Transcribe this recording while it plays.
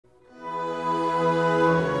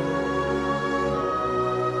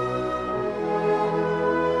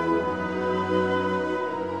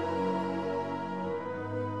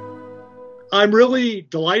I'm really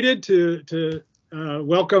delighted to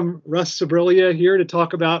welcome Russ Sbriglia here to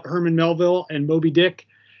talk about Herman Melville and Moby Dick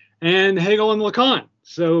and Hegel and Lacan.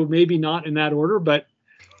 So maybe not in that order, but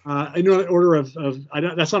I know the order of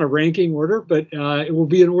that's not a ranking order, but it will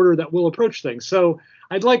be an order that will approach things. So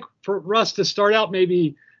I'd like for Russ to start out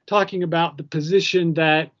maybe talking about the position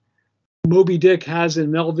that Moby Dick has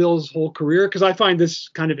in Melville's whole career, because I find this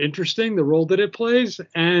kind of interesting, the role that it plays,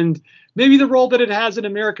 and maybe the role that it has in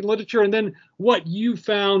American literature, and then what you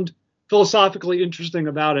found philosophically interesting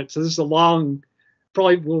about it. So this is a long,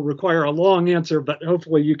 probably will require a long answer, but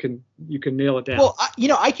hopefully you can nail it down. Well,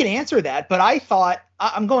 I can answer that, but I thought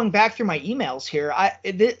I'm going back through my emails here.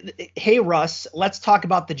 Hey Russ, let's talk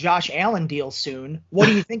about the Josh Allen deal soon. What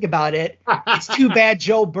do you think about it? It's too bad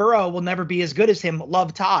Joe Burrow will never be as good as him.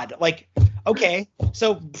 Love, Todd. Like, okay,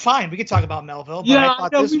 so fine, we could talk about Melville. But yeah, I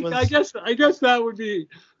thought I guess that would be.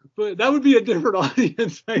 But that would be a different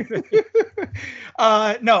audience, I think.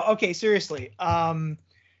 No, okay, seriously.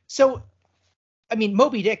 So, I mean,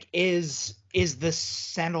 Moby Dick is the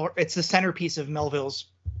center. It's the centerpiece of Melville's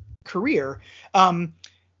career,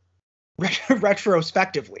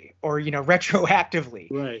 retrospectively or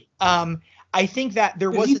retroactively. Right. I think that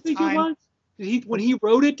there was a time. When he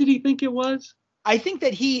wrote it, did he think it was? I think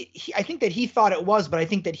that he thought it was, but I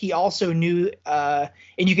think that he also knew, and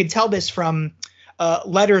you can tell this from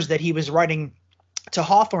letters that he was writing to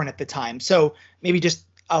Hawthorne at the time. So maybe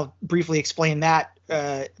I'll briefly explain that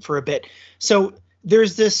for a bit. So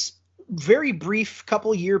there's this very brief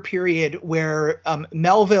couple-year period where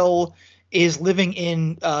Melville is living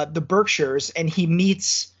in the Berkshires, and he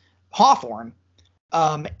meets Hawthorne,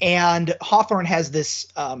 and Hawthorne has this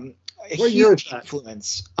huge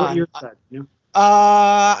influence. What year is that? Yeah.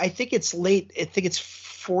 I think it's late. I think it's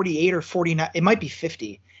 48 or 49. It might be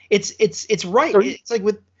 50. It's right. So it's like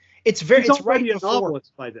it's right a before.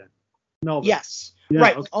 novelist by then. Melville. Yes. Yeah,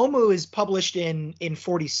 right. Okay. Omu is published in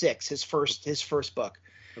 46, his first book.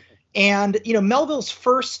 Okay. And Melville's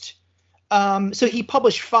first so he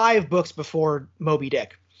published 5 books before Moby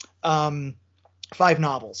Dick. 5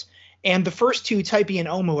 novels. And the first 2, Typee and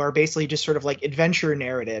Omu, are basically just sort of like adventure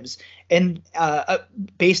narratives and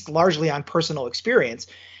based largely on personal experience.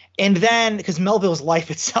 And then, because Melville's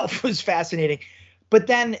life itself was fascinating, but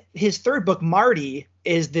then his third book, Marty,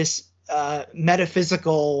 is this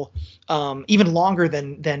metaphysical, even longer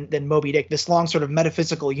than Moby Dick, this long sort of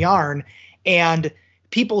metaphysical yarn. And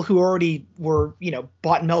people who already were,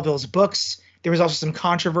 bought Melville's books, there was also some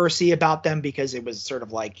controversy about them because it was sort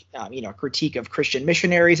of like, a critique of Christian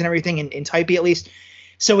missionaries and everything in Typee, at least.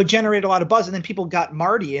 So it generated a lot of buzz. And then people got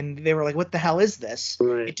Marty and they were like, what the hell is this?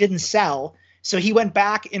 Right. It didn't sell. So he went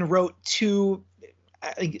back and wrote 2,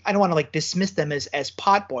 I don't want to dismiss them as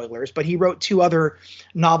potboilers, but he wrote 2 other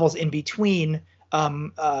novels in between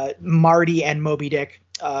Marty and Moby Dick,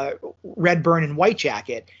 Redburn and White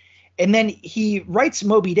Jacket. And then he writes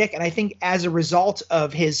Moby Dick, and I think as a result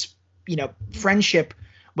of his friendship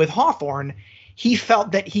with Hawthorne, he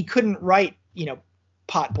felt that he couldn't write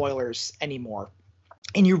potboilers anymore.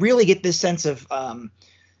 And you really get this sense of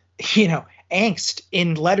angst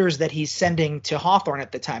in letters that he's sending to Hawthorne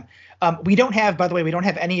at the time. We don't have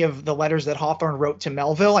any of the letters that Hawthorne wrote to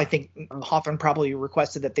Melville. I think Hawthorne probably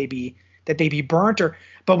requested that they be burnt,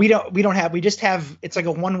 but we just have, it's like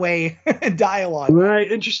a one-way dialogue.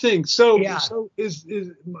 Right. Interesting. So, yeah. So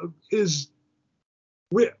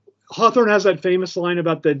Hawthorne has that famous line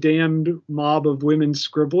about the damned mob of women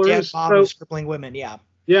scribblers. Yeah, mob of scribbling women. Yeah.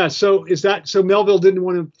 Yeah. So so Melville didn't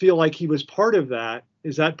want to feel like he was part of that.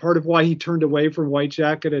 Is that part of why he turned away from White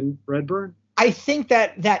Jacket and Redburn? I think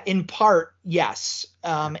that in part, yes.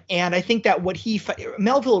 And I think that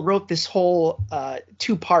Melville wrote this whole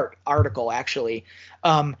 2-part article, actually.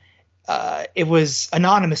 It was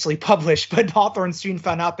anonymously published, but Hawthorne soon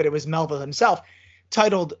found out that it was Melville himself,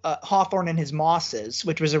 titled Hawthorne and His Mosses,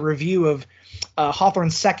 which was a review of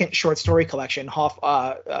Hawthorne's second short story collection,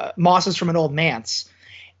 Mosses from an Old Manse.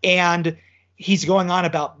 And he's going on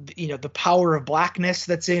about the power of blackness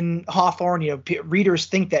that's in Hawthorne. Readers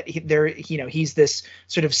think that he's this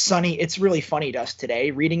sort of sunny. It's really funny to us today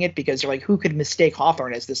reading it because you're like, who could mistake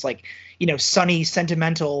Hawthorne as this sunny,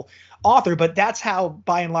 sentimental author? But that's how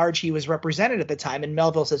by and large he was represented at the time. And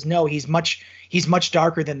Melville says no, he's much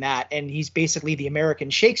darker than that, and he's basically the American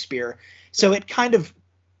Shakespeare. So it kind of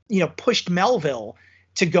pushed Melville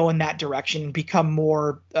to go in that direction and become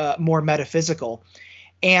more metaphysical.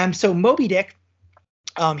 And so Moby Dick,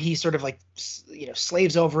 he sort of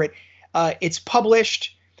slaves over it. It's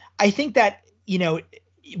published. I think that,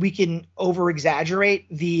 we can over exaggerate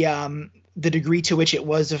the degree to which it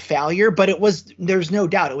was a failure, but there's no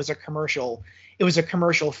doubt it was a commercial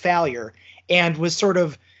failure. and was sort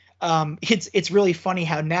of it's really funny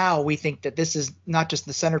how now we think that this is not just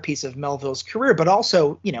the centerpiece of Melville's career, but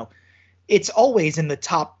also, it's always in the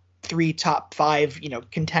top 3, top 5,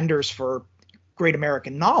 contenders for great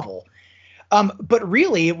American novel. But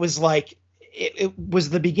really, it was like it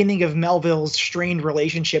was the beginning of Melville's strained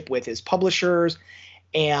relationship with his publishers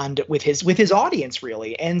and with his audience,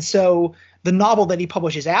 really. And so the novel that he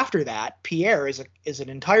publishes after that, Pierre, is an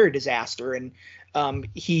entire disaster, and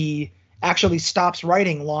he actually stops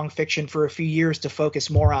writing long fiction for a few years to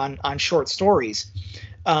focus more on short stories.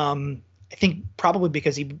 I think probably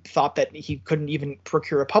because he thought that he couldn't even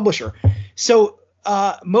procure a publisher. So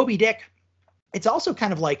Moby Dick, it's also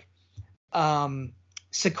kind of like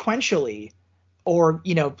sequentially or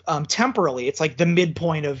temporally, it's like the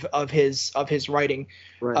midpoint of his writing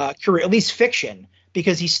career, at least fiction,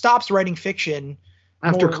 because he stops writing fiction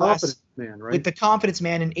after Confidence Man, right? With The Confidence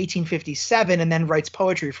Man in 1857, and then writes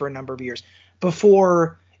poetry for a number of years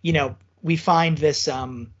before we find this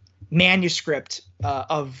manuscript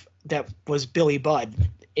of that was Billy Budd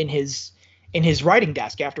in his writing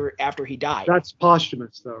desk after he died. That's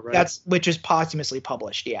posthumous, though, right? Which is posthumously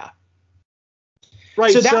published, yeah.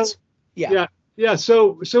 Right. So that's yeah.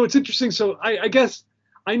 So it's interesting. So I guess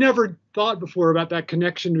I never thought before about that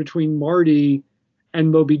connection between Marty and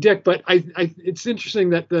Moby Dick, but it's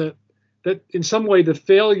interesting that that in some way the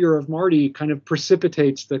failure of Marty kind of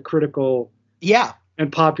precipitates the critical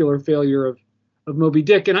and popular failure of Moby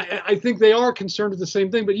Dick. And I think they are concerned with the same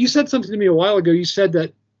thing. But you said something to me a while ago. You said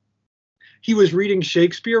that he was reading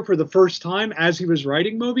Shakespeare for the first time as he was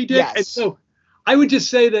writing Moby Dick. Yes. And so I would just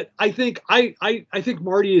say that I think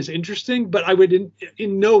Marty is interesting, but I would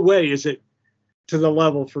in no way is it to the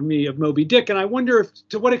level for me of Moby Dick. And I wonder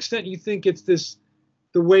to what extent you think it's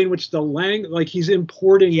the way in which like he's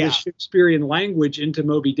importing the Shakespearean language into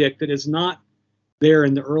Moby Dick that is not there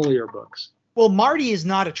in the earlier books. Well, Marty is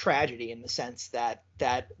not a tragedy in the sense that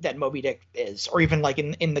Moby Dick is, or even like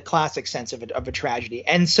in the classic sense of a tragedy.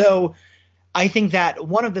 And so I think that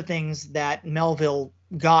one of the things that Melville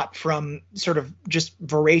got from sort of just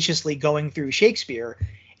voraciously going through Shakespeare,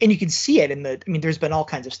 and you can see it there's been all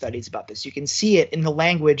kinds of studies about this. You can see it in the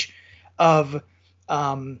language of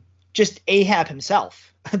just Ahab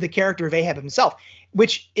himself, the character of Ahab himself,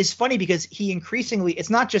 which is funny because he increasingly, it's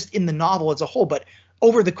not just in the novel as a whole, but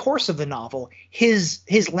over the course of the novel, his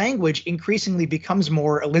language increasingly becomes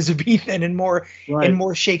more Elizabethan and more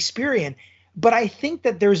Shakespearean. But I think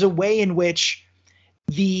that there's a way in which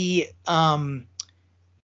the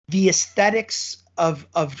aesthetics of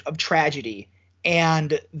tragedy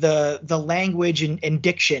and the language and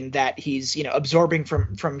diction that he's absorbing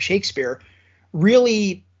from Shakespeare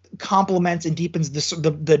really complements and deepens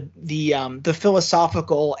the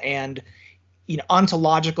philosophical and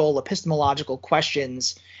ontological, epistemological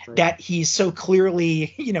questions that he's so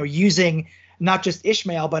clearly using not just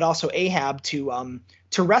Ishmael but also Ahab to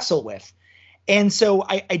wrestle with. And so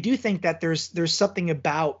I do think that there's something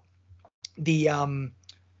about the I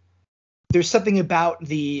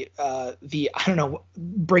don't know,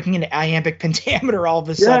 breaking into iambic pentameter all of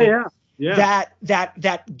a sudden. Yeah.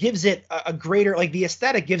 That gives it a greater, like the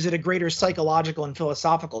aesthetic gives it a greater psychological and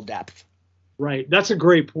philosophical depth. Right. That's a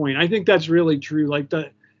great point. I think that's really true. Like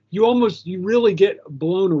you really get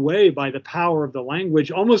blown away by the power of the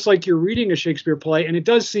language, almost like you're reading a Shakespeare play. And it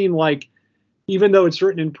does seem like, even though it's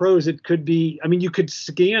written in prose, it could be, you could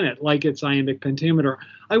scan it like it's iambic pentameter.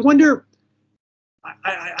 I wonder,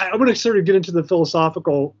 I want to sort of get into the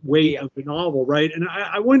philosophical weight of the novel, right? And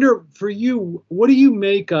I wonder for you, what do you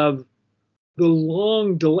make of the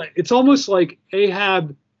long delay? It's almost like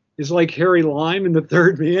Ahab is like Harry Lime in The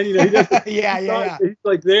Third Man. He's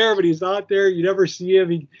like there, but he's not there. You never see him.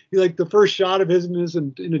 He like the first shot of him is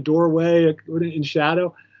in a doorway in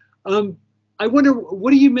shadow. I wonder,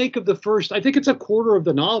 what do you make of the first? I think it's a quarter of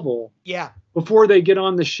the novel. Yeah. Before they get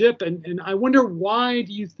on the ship, and I wonder, why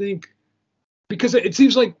do you think? Because it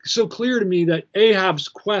seems like so clear to me that Ahab's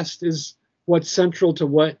quest is what's central to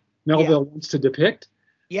what Melville wants to depict.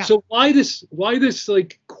 Yeah. So why this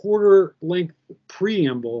like quarter length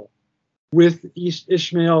preamble with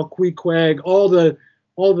Ishmael, Queequeg, all the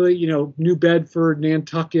New Bedford,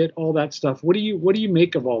 Nantucket, all that stuff? What do you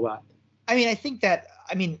make of all that? I think that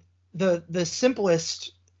the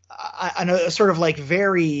simplest, on a sort of like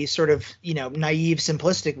very sort of naive,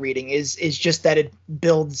 simplistic reading is just that it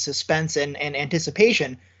builds suspense and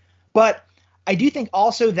anticipation. But I do think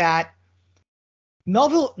also that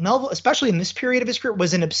Melville, especially in this period of his career,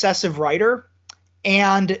 was an obsessive writer,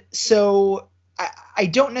 and so I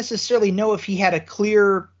don't necessarily know if he had a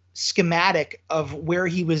clear schematic of where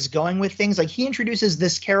he was going with things. Like, he introduces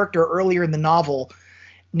this character earlier in the novel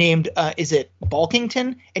named is it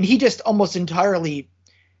Balkington, and he just almost entirely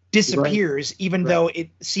disappears, even though it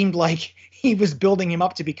seemed like he was building him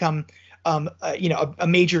up to become a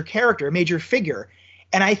major character, a major figure.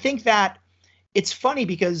 And I think that it's funny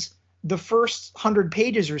because the first 100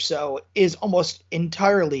 pages or so is almost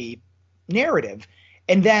entirely narrative,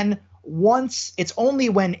 and then once it's only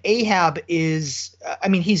when Ahab is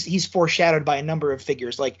he's foreshadowed by a number of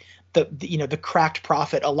figures, like the cracked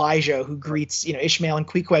prophet Elijah, who greets Ishmael and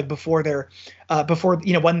Queequeg before they're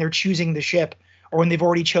when they're choosing the ship, or when they've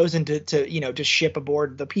already chosen to ship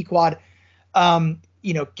aboard the Pequod.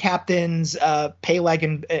 Captains Peleg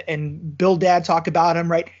and Bildad talk about him,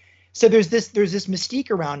 right? So there's this mystique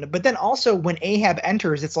around him. But then also when Ahab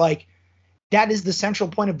enters, it's like that is the central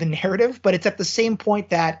point of the narrative, but it's at the same point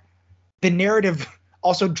that the narrative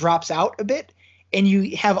also drops out a bit, and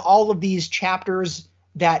you have all of these chapters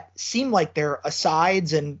that seem like they're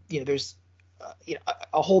asides, and there's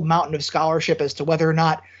a whole mountain of scholarship as to whether or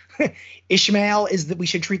not Ishmael is that we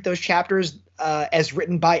should treat those chapters as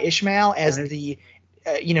written by Ishmael as the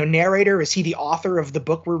narrator. Is he the author of the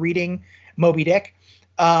book we're reading, Moby Dick,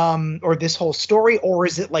 or this whole story, or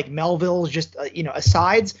is it like Melville's just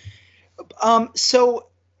asides? And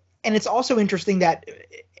it's also interesting that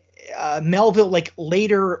Melville, like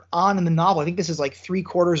later on in the novel, I think this is like 3/4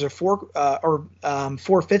 or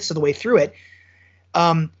 4/5 of the way through it,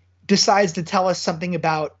 decides to tell us something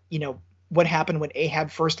about what happened when Ahab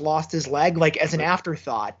first lost his leg, like as an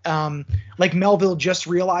afterthought. Like Melville just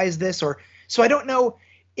realized this, so I don't know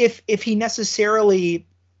if he necessarily.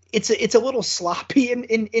 It's a little sloppy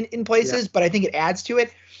in places, but I think it adds to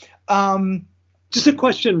it. Just a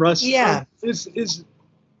question, Russ. Yeah.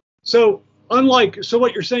 So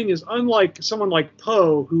what you're saying is, unlike someone like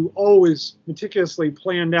Poe, who always meticulously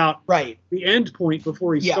planned out the end point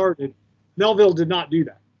before he started, Melville did not do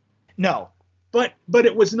that. No. But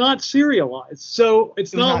it was not serialized. So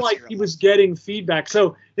it's not like he was getting feedback.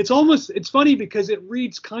 So it's funny because it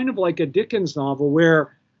reads kind of like a Dickens novel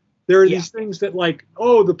where there are these things that like,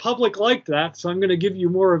 oh, the public liked that, so I'm going to give you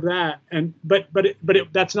more of that. But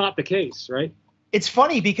that's not the case, right? It's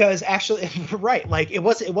funny because actually, right, like it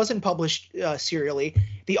wasn't published serially.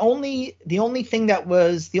 The only thing that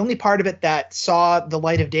was the only part of it that saw the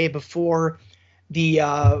light of day before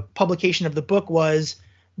the publication of the book was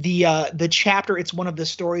the chapter. It's one of the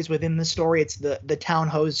stories within the story. It's the town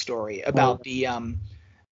hose story about the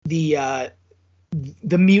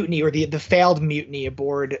mutiny, or the failed mutiny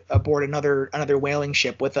aboard another whaling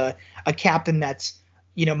ship with a captain that's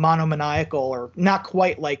monomaniacal, or not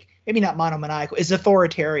quite, like maybe not monomaniacal, is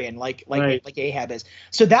authoritarian like Ahab is.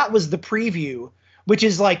 So that was the preview, which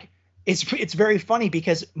is like it's very funny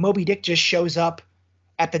because Moby Dick just shows up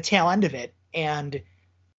at the tail end of it, and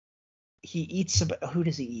he eats who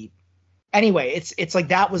does he eat? Anyway, it's like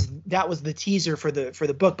that was the teaser for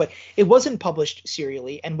the book, but it wasn't published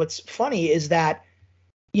serially. And what's funny is that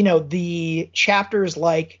the chapters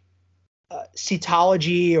like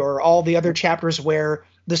Cetology, or all the other chapters where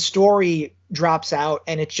the story drops out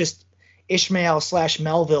and it's just Ishmael /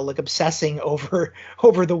 Melville like obsessing over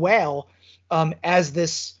the whale as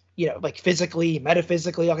this like physically,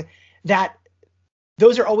 metaphysically, that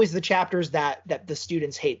those are always the chapters that the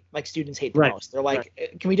students hate. Like students hate the most. They're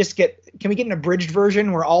like, can we get an abridged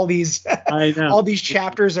version where all these all these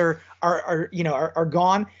chapters are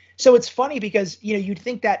gone? So it's funny because you'd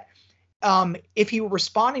think that if he were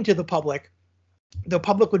responding to the public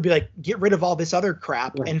would be like, get rid of all this other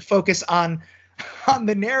crap and focus on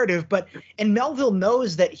the narrative. And Melville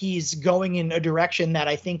knows that he's going in a direction that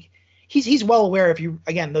I think he's well aware,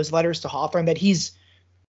 those letters to Hawthorne, that he's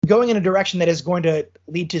going in a direction that is going to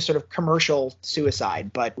lead to sort of commercial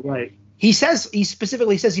suicide. But he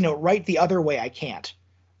specifically says, write the other way, I can't.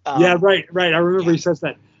 Right. I remember he says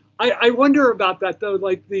that. I wonder about that though.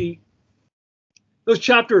 Like those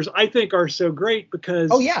chapters I think are so great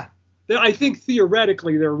because I think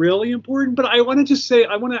theoretically they're really important. But I want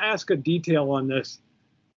to ask a detail on this,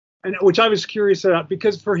 and which I was curious about,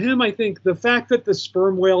 because for him, I think the fact that the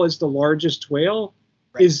sperm whale is the largest whale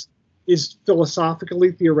is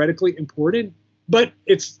philosophically, theoretically important, but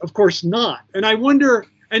it's of course not. And I wonder,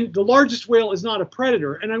 and the largest whale is not a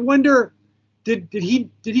predator. And I wonder, did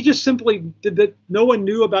he just simply no one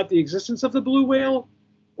knew about the existence of the blue whale,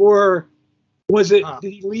 or was it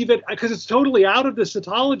did he leave it because it's totally out of the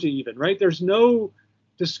cetology even, right? There's no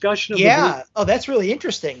discussion of the blue. That's really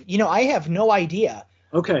interesting. I have no idea.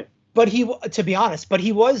 Okay. But he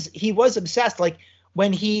was obsessed. Like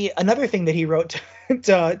when another thing that he wrote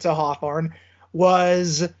to Hawthorne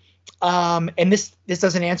was, and this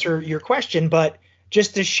doesn't answer your question, but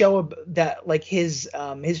just to show that like his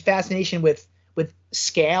fascination with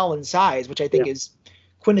scale and size, which I think is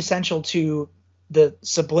quintessential to the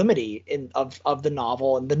sublimity of the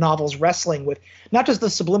novel, and the novel's wrestling with not just the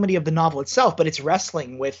sublimity of the novel itself, but it's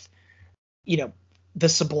wrestling with, the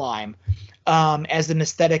sublime as an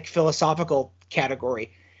aesthetic philosophical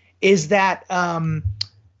category. Is that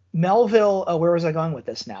Melville? Oh, where was I going with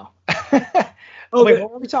this now? Wait,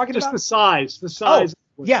 what were we talking about? Just the size. Oh,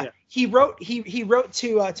 yeah. He wrote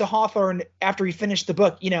to Hawthorne after he finished the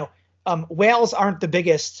book. Whales aren't the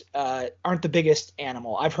biggest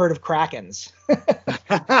animal. I've heard of krakens.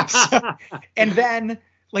 And then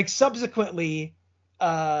subsequently,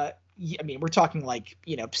 we're talking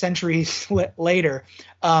centuries later.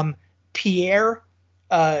 Pierre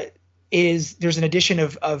there's an edition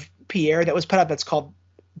of Pierre that was put out that's called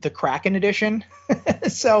the Kraken edition.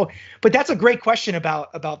 But that's a great question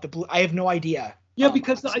about the blue. I have no idea. Yeah,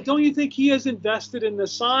 because don't you think he has invested in the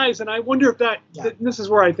size? And I wonder if that this is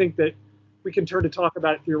where I think that we can turn to talk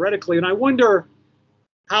about it theoretically. And I wonder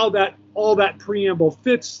how all that preamble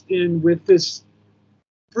fits in with this.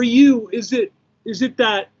 For you, is it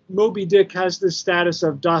that Moby Dick has this status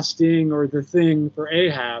of Das Ding or the thing for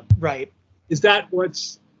Ahab? Right. Is that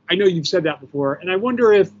I know you've said that before, and I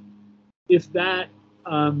wonder if that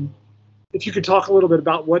if you could talk a little bit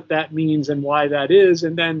about what that means and why that is,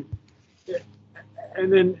 and then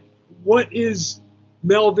what is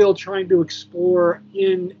Melville trying to explore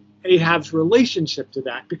in Ahab's relationship to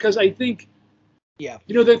that? Because I think, I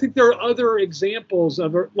think there are other examples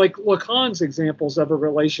of, like Lacan's examples of a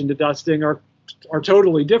relation to Das Ding are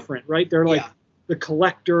totally different, right? They're like the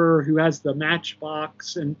collector who has the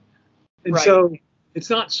matchbox, and so it's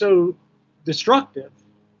not so destructive,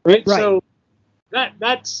 right? So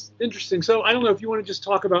that's interesting. So I don't know if you want to just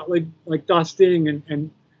talk about like Das Ding and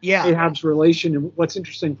Ahab's relation and what's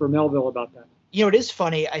interesting for Melville about that. It is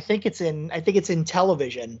funny. I think it's in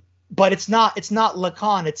television, but it's not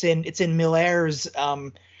Lacan. It's in Miller's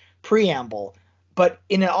preamble. But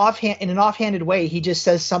in an offhanded way, he just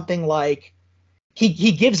says something like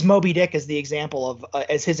he gives Moby Dick as the example of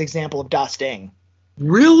as his example of Das Ding.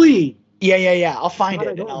 Really? Yeah. I'll find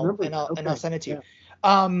it and I'll send it to you.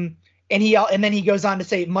 And then he goes on to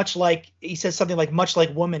say much like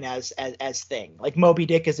woman as thing. Like Moby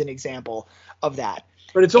Dick is an example of that.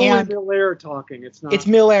 But it's only Miller talking. It's not. It's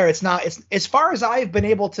Miller. It's not. It's as far as I've been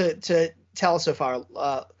able to tell so far.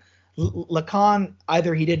 Lacan,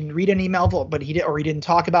 either he didn't read any Melville, but he didn't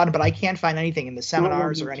talk about it. But I can't find anything in the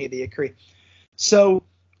seminars or any of the Acri. So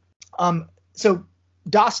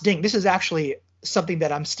Das Ding. This is actually something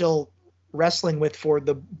that I'm still wrestling with for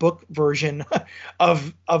the book version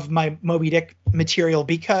of my Moby Dick material,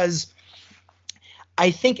 because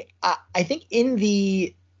I think in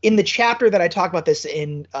the chapter that I talk about this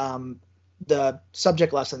in the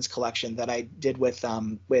subject lessons collection that I did with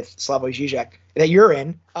Slavoj Žižek that you're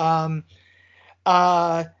in, I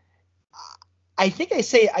think I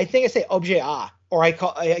say objet A, or I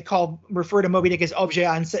refer to Moby Dick as objet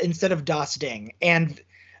A instead of Das Ding, and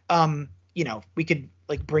we could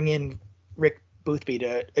bring in Rick Boothby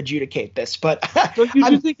to adjudicate this, but so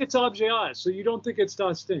you think it's objet A, so you don't think it's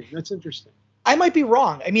Das Ding. That's interesting. I might be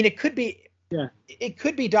wrong. I mean, it could be. Yeah. It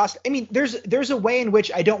could be Das. I mean, there's a way in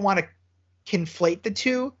which I don't want to conflate the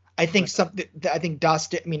two. I think I think Das.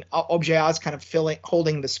 I mean, objet A is kind of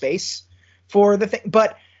holding the space for the thing,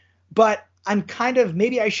 but I'm kind of,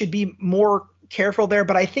 maybe I should be more careful there.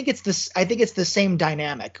 But I think it's this. I think it's the same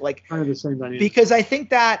dynamic, kind of the same dynamic. Because I think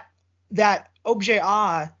that objet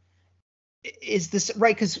A is this,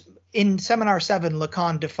 right? Because in Seminar 7,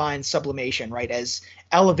 Lacan defines sublimation, right, as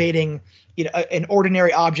elevating an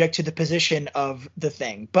ordinary object to the position of the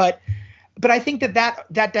thing. But I think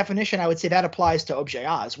that definition, I would say that applies to objet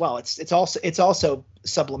A as well. It's also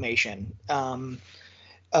sublimation,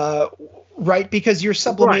 right? Because you're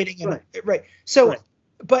sublimating, right? So,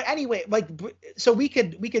 but anyway, so we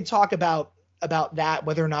could talk about that,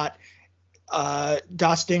 whether or not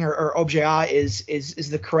Das Ding or objet A is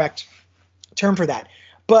the correct term for that.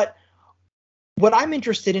 But what I'm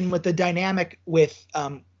interested in with the dynamic with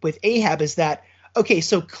Ahab is that, okay,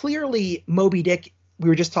 so clearly Moby Dick, we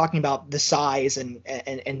were just talking about the size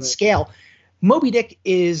and scale. Moby Dick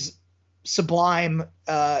is sublime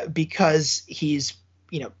because he's,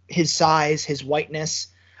 his size, his whiteness.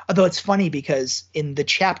 Although it's funny because in the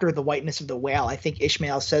chapter, The Whiteness of the Whale, I think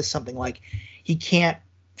Ishmael says something like he can't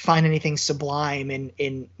find anything sublime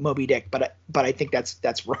in Moby Dick, but I think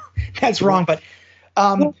that's wrong. That's wrong. But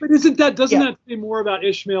but doesn't that say more about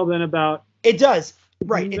Ishmael than about? It does,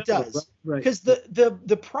 right? It does, because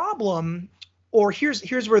the problem, or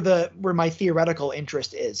here's where my theoretical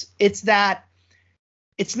interest is. It's not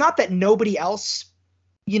that nobody else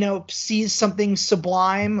sees something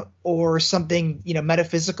sublime or something,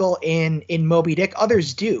 metaphysical in Moby Dick.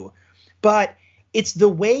 Others do. But it's the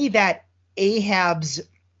way that Ahab's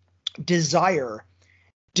desire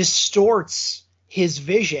distorts his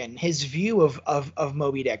vision, his view of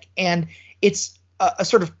Moby Dick. And it's a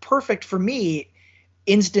sort of perfect, for me,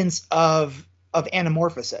 instance of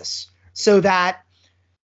anamorphosis. So that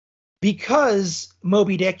because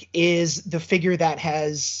Moby Dick is the figure that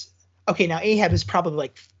has, okay, now Ahab is probably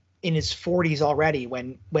like in his 40s already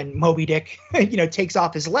when Moby Dick, takes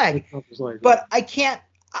off his leg. But I can't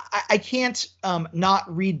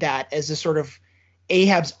not read that as a sort of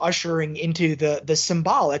Ahab's ushering into the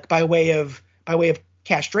symbolic by way of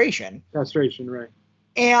castration. Castration, right.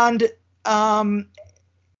 And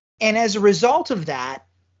as a result of that,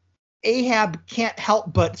 Ahab can't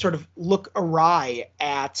help but sort of look awry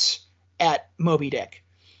at Moby Dick.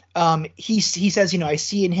 He says, I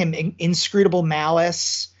see in him inscrutable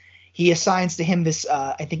malice. He assigns to him this,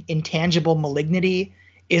 I think, intangible malignity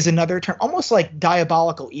is another term, almost like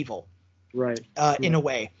diabolical evil, right? In a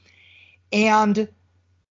way. And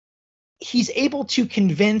he's able to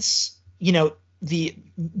convince, the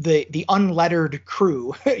unlettered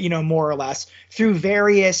crew, more or less, through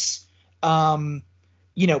various,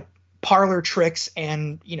 parlor tricks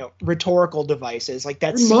and rhetorical devices like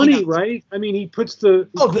that. Money, right? I mean, he puts the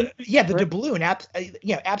doubloon.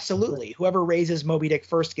 Absolutely. Whoever raises Moby Dick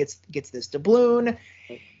first gets this doubloon.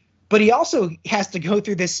 But he also has to go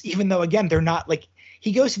through this, even though again they're not like,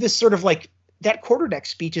 he goes through this sort of like, that quarterdeck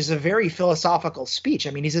speech is a very philosophical speech.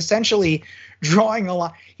 I mean, he's essentially drawing a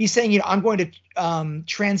line. He's saying, I'm going to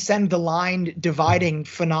transcend the line dividing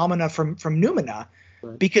phenomena from noumena,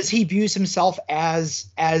 right, because he views himself as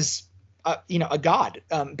a god,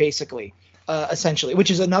 basically, essentially,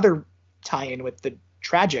 which is another tie-in with the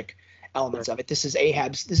tragic elements of it. This is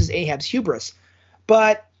Ahab's hubris,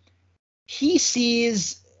 but he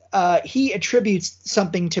sees, he attributes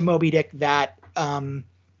something to Moby Dick that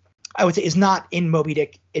I would say is not in Moby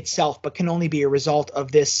Dick itself, but can only be a result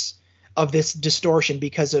of this distortion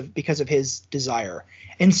because of his desire.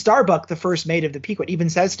 And Starbuck, the first mate of the Pequod, even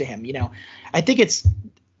says to him, I think it's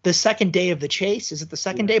the second day of the chase. Is it the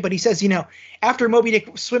second day? But he says, after Moby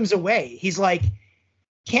Dick swims away, he's like,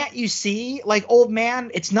 can't you see, like, old man,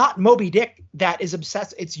 it's not Moby Dick that is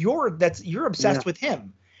obsessed. It's you're obsessed with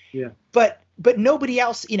him. Yeah. But nobody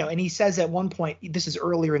else, and he says at one point, this is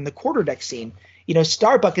earlier in the quarterdeck scene,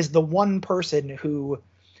 Starbuck is the one person who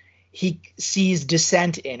he sees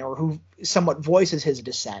dissent in, or who somewhat voices his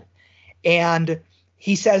dissent. And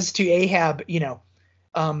he says to Ahab,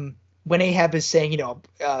 when Ahab is saying,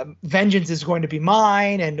 vengeance is going to be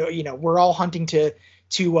mine, and we're all hunting to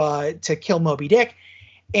kill Moby Dick,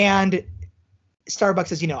 and Starbuck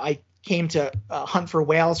says, I came to hunt for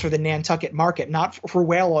whales for the Nantucket market, not for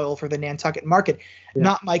whale oil for the Nantucket market,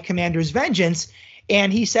 not my commander's vengeance.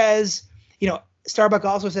 And he says, Starbuck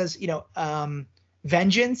also says,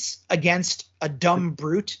 vengeance against a dumb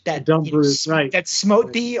brute that that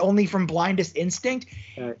smote thee only from blindest instinct.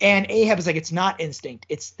 Right. And Ahab is like, it's not instinct.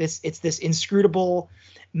 It's this inscrutable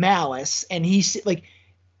malice. And he's like,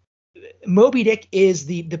 Moby Dick is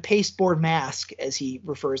the pasteboard mask, as he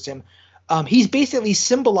refers to him. He's basically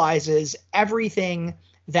symbolizes everything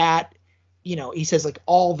that, he says, like,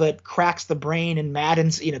 all that cracks the brain and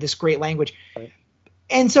maddens, this great language. Right.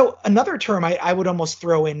 And so another term I would almost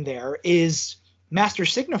throw in there is master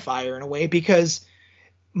signifier, in a way, because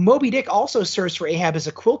Moby Dick also serves for Ahab as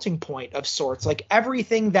a quilting point of sorts. Like,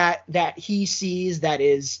 everything that he sees that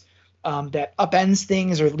is that upends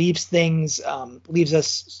things or leaves things, leaves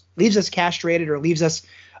us castrated or leaves us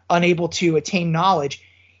unable to attain knowledge,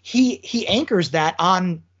 he anchors that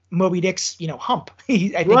on Moby Dick's hump.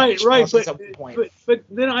 Right. But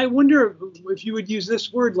then I wonder if you would use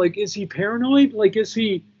this word, like, is he paranoid? Like, is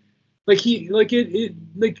he like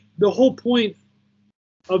the whole point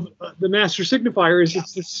of the master signifier is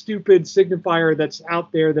it's this stupid signifier that's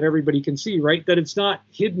out there that everybody can see, right? That it's not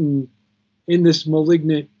hidden in this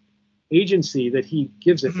malignant agency that he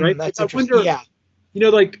gives it, right? That's I wonder,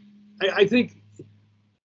 I think,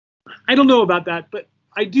 I don't know about that, but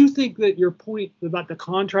I do think that your point about the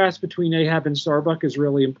contrast between Ahab and Starbuck is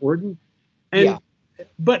really important. And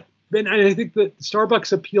but then I think that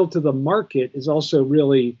Starbuck's appeal to the market is also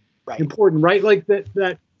really important, right? Like that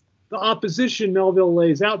the opposition Melville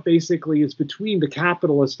lays out basically is between the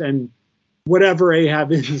capitalist and whatever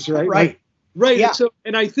Ahab is, right? Right. Yeah.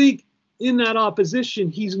 And I think in that opposition,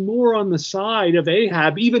 he's more on the side of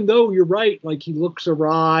Ahab, even though you're right, like, he looks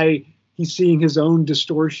awry, he's seeing his own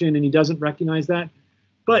distortion and he doesn't recognize that.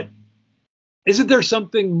 But isn't there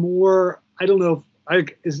something more, I don't know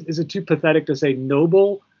is it too pathetic to say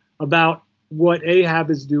noble about what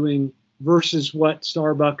Ahab is doing versus what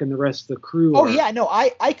Starbuck and the rest of the crew are? Oh yeah, no,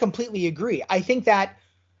 I completely agree. I think that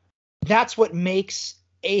that's what makes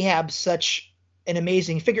Ahab such an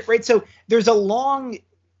amazing figure, right? So there's a long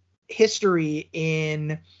history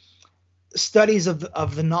in studies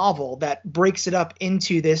of the novel that breaks it up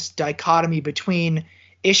into this dichotomy between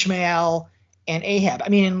Ishmael and Ahab. I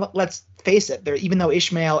mean, let's face it, even though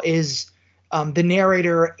Ishmael is the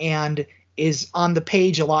narrator and is on the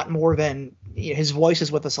page a lot more than, his voice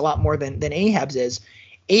is with us a lot more than Ahab's is,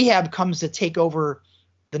 Ahab comes to take over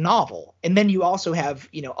the novel. And then you also have,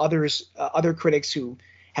 other critics who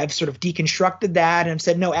have sort of deconstructed that and have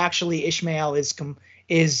said, no, actually Ishmael is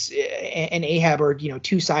and Ahab are,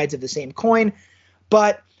 two sides of the same coin.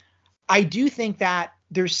 But I do think that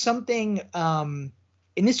there's something, and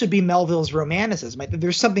this would be Melville's romanticism.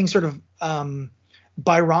 There's something sort of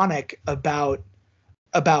Byronic about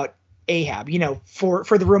Ahab.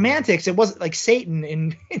 For the Romantics, it wasn't like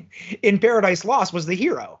Satan in Paradise Lost was the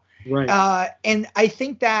hero. Right. And I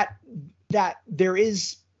think that there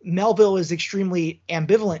is, Melville is extremely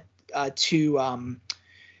ambivalent to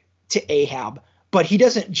Ahab, but he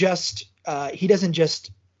doesn't just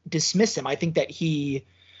dismiss him. I think that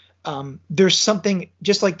there's something,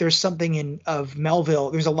 just like there's something of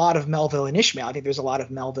Melville. There's a lot of Melville in Ishmael. I think there's a lot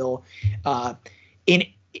of Melville in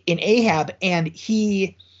Ahab, and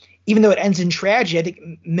even though it ends in tragedy, I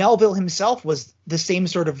think Melville himself was the same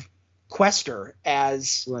sort of quester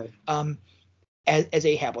as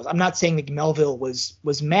Ahab was. I'm not saying that Melville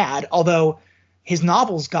was mad, although his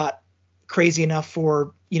novels got crazy enough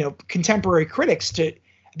for contemporary critics to.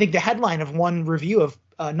 I think the headline of one review of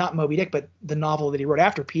not Moby Dick, but the novel that he wrote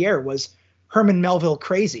after Pierre was Herman Melville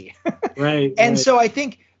crazy. Right. And so I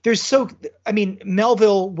think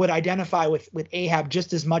Melville would identify with Ahab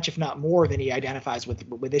just as much, if not more, than he identifies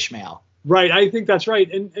with Ishmael. Right. I think that's right.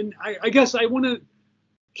 And I guess I want to,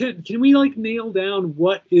 can we nail down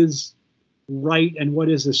what is right and what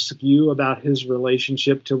is askew about his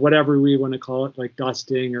relationship to whatever we want to call it, like Das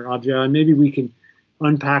Ding or Object? And maybe we can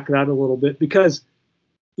unpack that a little bit, because,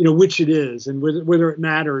 which it is and whether it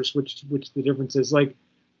matters, which the difference is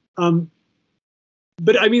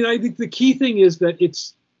but I mean, I think the key thing is that it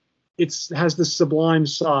has the sublime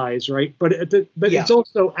size, right? But it's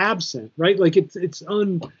also absent, right?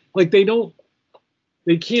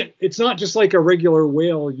 They can't, it's not just like a regular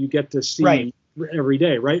whale you get to see every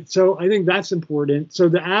day, right? So I think that's important. So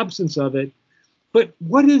the absence of it, but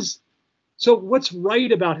what's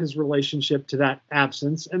right about his relationship to that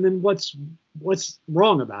absence, and then what's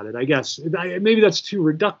wrong about it? I guess maybe that's too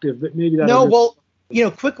reductive, but maybe that. No, well,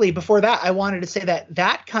 quickly before that, I wanted to say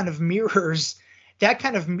that kind of mirrors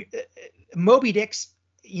Moby Dick's,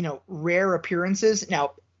 rare appearances.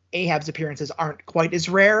 Now, Ahab's appearances aren't quite as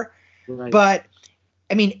rare, but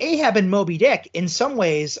I mean, Ahab and Moby Dick in some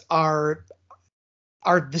ways are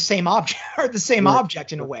the same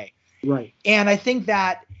object in a way. Right. And I think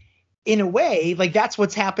that in a way, that's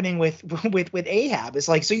what's happening with Ahab. Is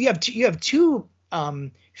so you have two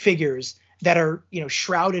figures that are,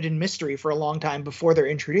 shrouded in mystery for a long time before they're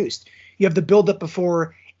introduced. You have the buildup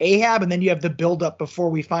before Ahab, and then you have the buildup before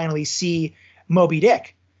we finally see Moby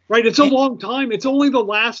Dick. Right. It's a long time. It's only the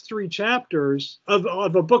last 3 chapters of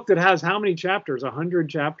a book that has how many chapters? 100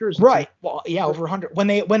 chapters? Right. Well, yeah, over 100.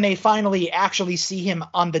 When they finally actually see him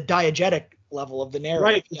on the diegetic level of the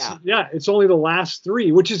narrative. Right. Yeah. It's only the last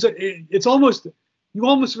 3, which is it's almost, you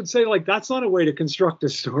almost would say that's not a way to construct a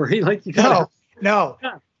story. No.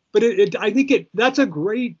 Yeah. But I think that's a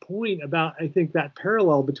great point about, I think, that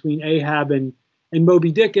parallel between Ahab and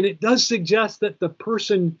Moby Dick. And it does suggest that the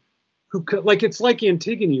person who, it's like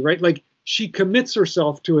Antigone, right? She commits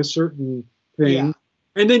herself to a certain thing,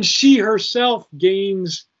 and then she herself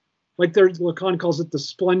gains, Lacan calls it the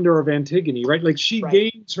splendor of Antigone, right? She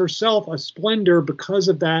gains herself a splendor because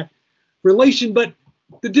of that relation. But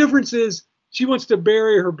the difference is she wants to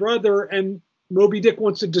bury her brother, and Moby Dick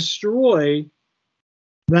wants to destroy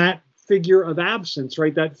that figure of absence,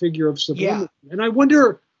 right? That figure of sublimity. Yeah. And I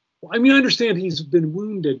wonder, I understand he's been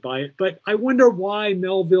wounded by it, but I wonder why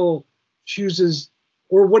Melville chooses,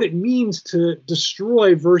 or what it means to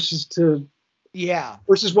destroy versus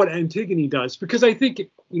what Antigone does. Because I think,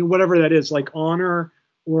 whatever that is, like honor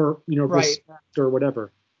or, respect or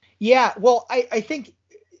whatever. Yeah. Well, I think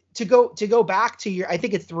to go back to I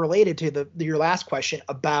think it's related to your last question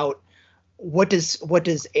about what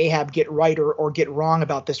does Ahab get right or get wrong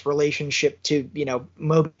about this relationship to,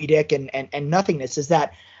 Moby Dick and nothingness, is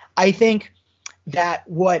that I think that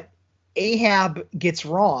what Ahab gets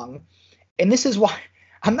wrong, and this is why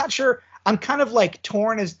I'm not sure, I'm kind of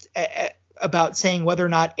torn as about saying whether or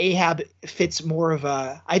not Ahab fits more of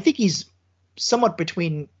a, I think he's somewhat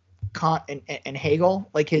between Kant and Hegel,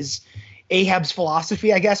 like his Ahab's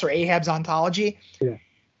philosophy, I guess, or Ahab's ontology. Yeah.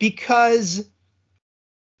 Because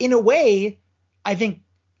in a way, I think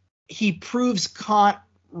he proves Kant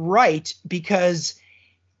right, because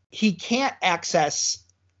he can't access,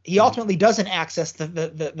 he ultimately doesn't access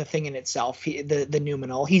the thing in itself, the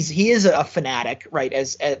noumenal. He is a fanatic, right,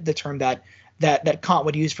 as the term that Kant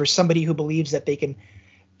would use for somebody who believes that they can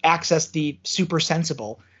access the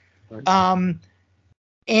supersensible. Right.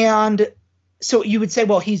 And so you would say,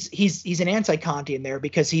 well, he's an anti-Kantian there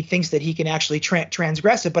because he thinks that he can actually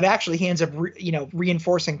transgress it, but actually he ends up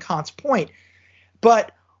reinforcing Kant's point.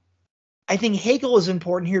 But I think Hegel is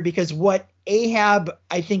important here, because what Ahab,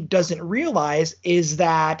 I think, doesn't realize is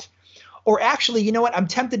that, or actually, you know what, I'm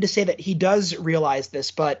tempted to say that he does realize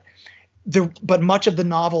this, but much of the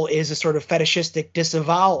novel is a sort of fetishistic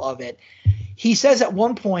disavowal of it. He says at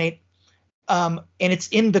one point, and it's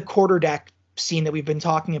in the quarterdeck scene that we've been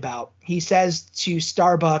talking about, he says to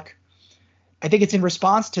Starbuck, I think it's in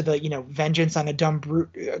response to the, vengeance on a dumb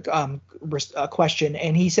brute question.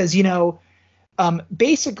 And he says,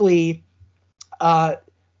 basically,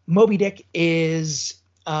 Moby Dick is,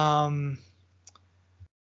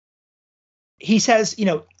 he says,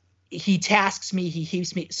 he tasks me, he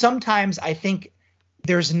heaps me. Sometimes I think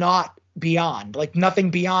there's not beyond, like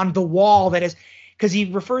nothing beyond the wall that is, because he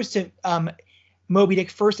refers to Moby Dick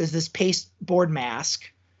first as this pasteboard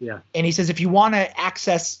mask. Yeah. And he says, if you want to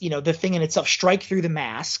access, the thing in itself, strike through the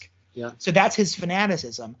mask. Yeah. So that's his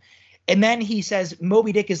fanaticism. And then he says,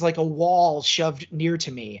 Moby Dick is like a wall shoved near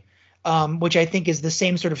to me, which I think is the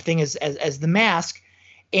same sort of thing as the mask.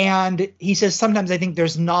 And he says, sometimes I think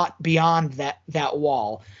there's not beyond that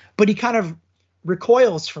wall, but he kind of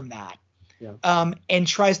recoils from that. Yeah. And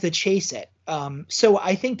tries to chase it. So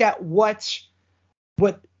I think that what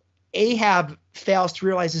Ahab fails to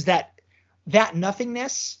realize is that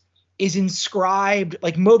nothingness is inscribed,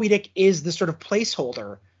 like Moby Dick is the sort of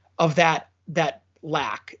placeholder of that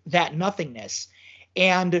lack, that nothingness.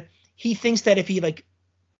 And he thinks that if he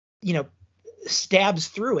stabs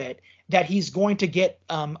through it, that he's going to get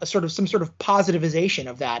some sort of positivization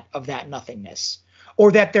of that nothingness,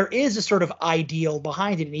 or that there is a sort of ideal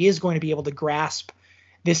behind it, and he is going to be able to grasp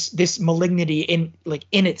this malignity in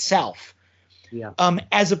itself. Yeah.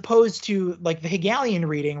 As opposed to like the Hegelian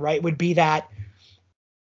reading, right, would be that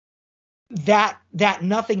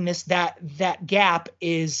nothingness, that gap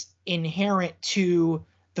is inherent to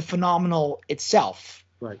the phenomenal itself.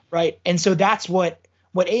 Right. Right. And so that's what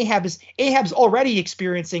Ahab is. Ahab's already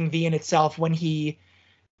experiencing the in itself when he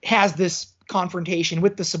has this confrontation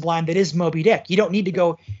with the sublime that is Moby Dick. You don't need to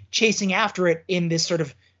go chasing after it in this sort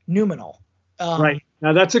of noumenal. Right.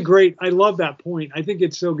 Now that's I love that point. I think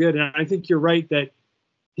it's so good. And I think you're right that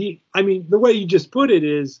the way you just put it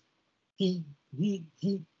is he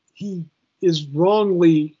is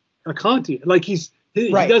wrongly a Kantian. Like he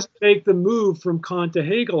doesn't make the move from Kant to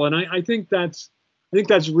Hegel. And I think that's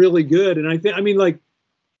really good. And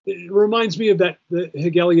it reminds me of the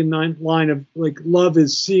Hegelian line of like, love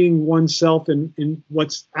is seeing oneself in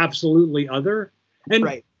what's absolutely other. And,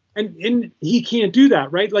 right. And he can't do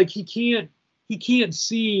that, right? Like he can't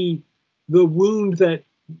see the wound that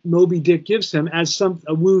Moby Dick gives him as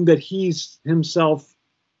a wound that he's himself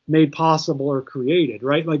made possible or created,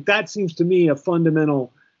 right? Like that seems to me a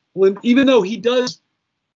fundamental, even though he does,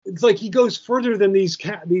 it's like he goes further than these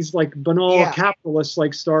like banal capitalists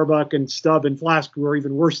like Starbuck and Stubb and Flask, who are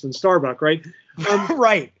even worse than Starbuck, right?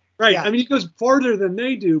 Right. Yeah. I mean, he goes farther than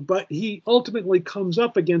they do, but he ultimately comes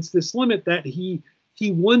up against this limit that he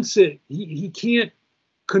wants it. He can't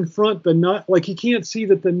confront he can't see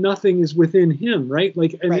that the nothing is within him, right?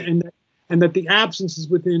 Like, and that the absence is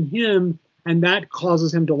within him, and that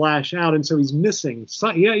causes him to lash out. And so he's missing.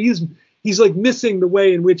 He's like missing the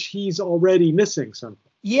way in which he's already missing something.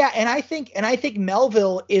 Yeah, and I think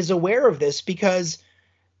Melville is aware of this because,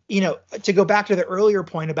 to go back to the earlier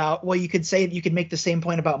point about, well, you could make the same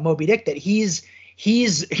point about Moby Dick, that his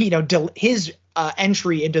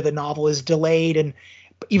entry into the novel is delayed, and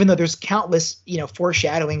even though there's countless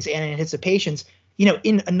foreshadowings and anticipations,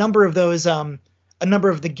 in a number of those a number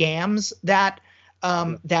of the gams that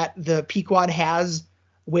the Pequod has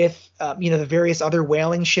with the various other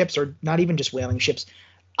whaling ships, or not even just whaling ships,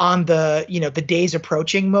 on the the days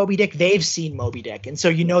approaching Moby Dick, they've seen Moby Dick, and so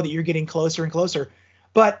that you're getting closer and closer.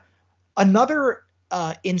 But another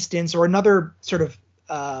instance, or another sort of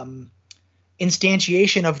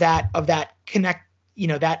instantiation of that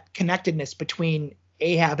that connectedness between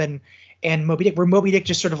Ahab and Moby Dick, where Moby Dick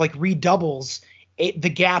just sort of like redoubles the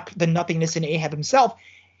gap, the nothingness in Ahab himself,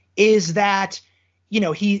 is that,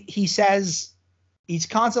 he says, he's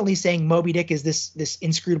constantly saying Moby Dick is this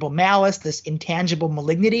inscrutable malice, this intangible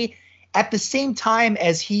malignity, at the same time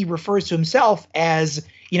as he refers to himself as,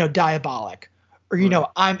 diabolic, or,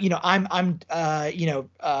 I'm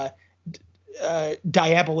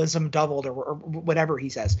diabolism doubled, or whatever he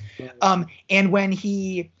says. And when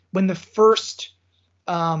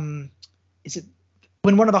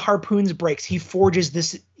when one of the harpoons breaks, he has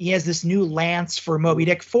this new lance for Moby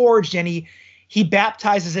Dick forged, and he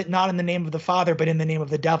baptizes it not in the name of the Father, but in the name of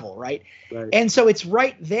the devil, right? And so it's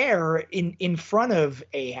right there in front of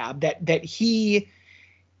Ahab that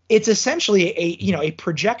it's essentially a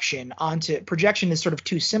projection is sort of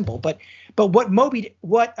too simple, but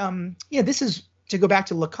this is, to go back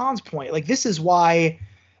to Lacan's point, like, this is why,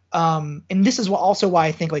 and this is also why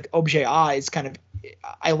I think, like, objet A is kind of,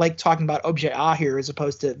 I like talking about objet A here as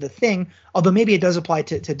opposed to the thing, although maybe it does apply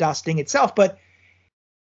to Das Ding itself. But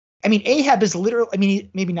I mean, Ahab is literally,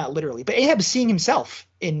 maybe not literally, but Ahab is seeing himself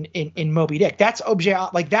in Moby Dick. That's objet A.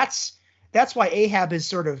 Like, that's why Ahab is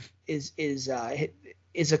sort of is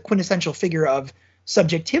a quintessential figure of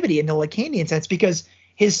subjectivity in the Lacanian sense, because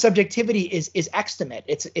his subjectivity is extimate.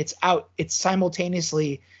 It's out. It's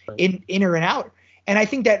simultaneously inner and out. And I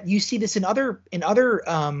think that you see this in other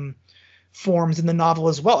forms in the novel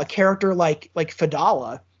as well. A character like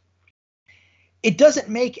Fedallah, it doesn't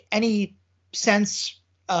make any sense.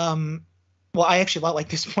 Well, I actually like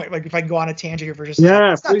this point. Like, if I can go on a tangent here for just a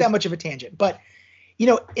second. It's not that much of a tangent, but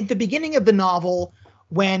at the beginning of the novel,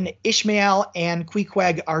 when Ishmael and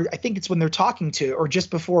Queequeg are, I think it's when they're talking to, or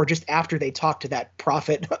just before, just after they talk to that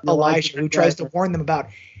prophet Elijah, who tries to warn them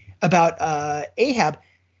about Ahab,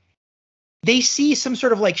 they see some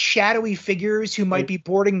sort of like shadowy figures who might be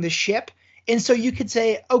boarding the ship. And so you could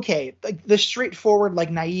say, okay, like, the straightforward, like,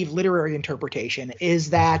 naive literary interpretation is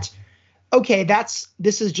that, okay,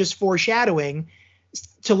 this is just foreshadowing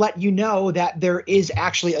to let you know that there is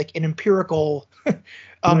actually, like, an empirical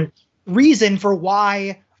reason for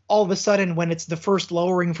why all of a sudden, when it's the first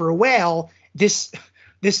lowering for a whale, this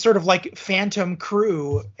sort of like phantom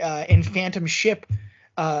crew and phantom ship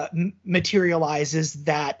materializes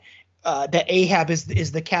that Ahab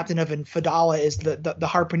is the captain of and Fedallah is the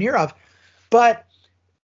harpooner of. But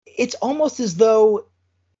it's almost as though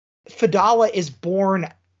Fedallah is born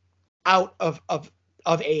out of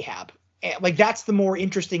Ahab. Like, that's the more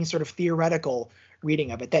interesting sort of theoretical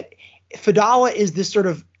reading of it, that Fedallah is this sort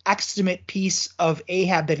of extimate piece of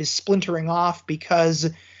Ahab that is splintering off, because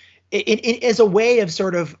it is a way of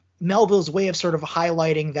sort of Melville's way of sort of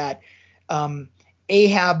highlighting that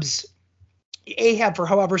Ahab, for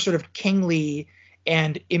however sort of kingly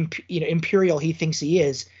and imperial he thinks he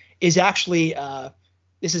is actually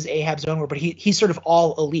this is Ahab's own word, but he's sort of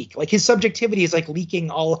all a leak. Like, his subjectivity is like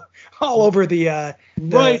leaking all over the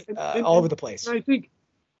all over the place. I think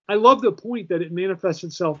I love the point that it manifests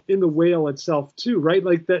itself in the whale itself too, right?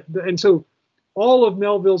 Like that, and so all of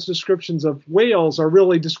Melville's descriptions of whales are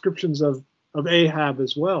really descriptions of Ahab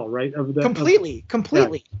as well, right? Completely. Yeah.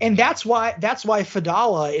 And that's why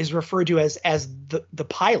Fedallah is referred to as the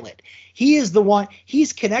pilot. He is the one.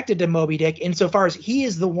 He's connected to Moby Dick insofar as he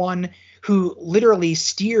is the one who literally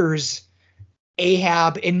steers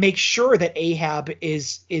Ahab and makes sure that Ahab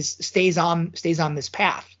stays on this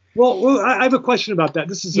path. Well, I have a question about that.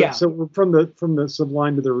 This is so from the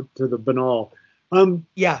sublime to the banal.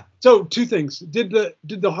 So two things. Did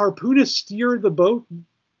the harpoonist steer the boat,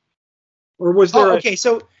 or was there?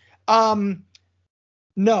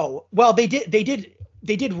 No. Well, they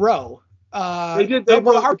did row.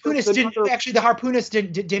 The harpoonist didn't. Actually, the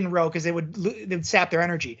harpoonist didn't row because they would sap their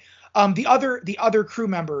energy. The other crew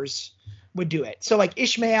members would do it. So like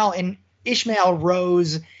Ishmael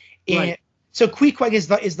rows in. Right. So Queequeg is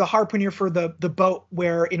the harpooner for the boat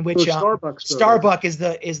in which Starbuck is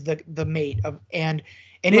the mate of, and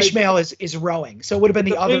Ishmael is rowing. So it would have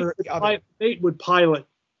been the other mate would pilot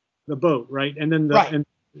the boat, right? And then right.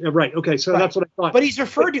 Okay, so that's what I thought. But he's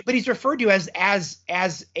referred to as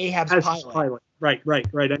Ahab's pilot. Right. I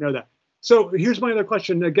know that. So here's my other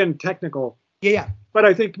question. Again, technical. Yeah. But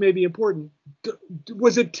I think maybe important.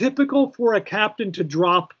 Was it typical for a captain to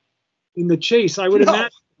drop in the chase? I would imagine.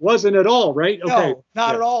 Wasn't at all, right? No, okay.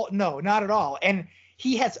 Not at all. No, not at all. And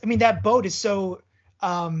he has, I mean, that boat is so,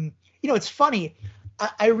 it's funny.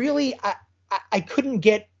 I couldn't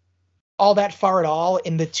get all that far at all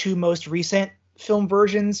in the two most recent film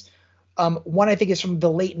versions. One I think is from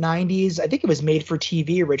the late 90s. I think it was made for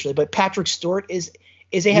TV originally, but Patrick Stewart is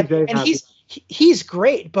Ahab, and he's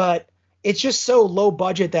great, but it's just so low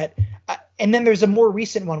budget that, and then there's a more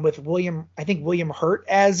recent one with William Hurt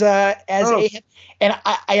as Ahab, and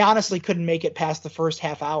I honestly couldn't make it past the first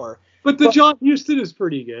half hour. But John Huston is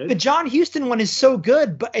pretty good. The John Huston one is so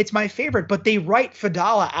good, but it's my favorite. But they write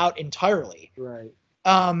Fedallah out entirely. Right.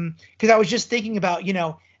 Because I was just thinking about,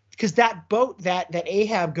 because that boat that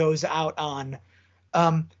Ahab goes out on,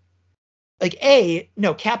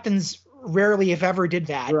 captains rarely, if ever, did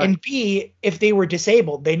that. Right. And B, if they were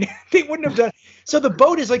disabled, they wouldn't have done. So the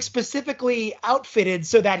boat is like specifically outfitted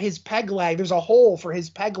so that his peg leg, there's a hole for his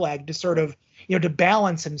peg leg to sort of, to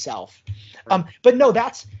balance himself. Right. But no,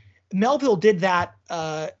 Melville did that.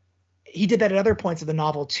 He did that at other points of the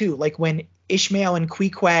novel too, like when Ishmael and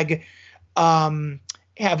Queequeg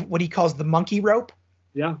have what he calls the monkey rope.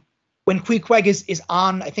 Yeah. When Queequeg is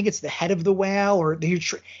on, I think it's the head of the whale to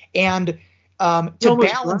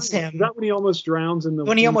balance him. Is that when he almost drowns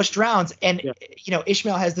when he almost drowns, and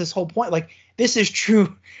Ishmael has this whole point, like this is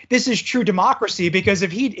true democracy, because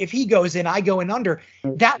if he goes in, I go in under.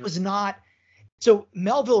 That was not. So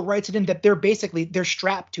Melville writes it in that they're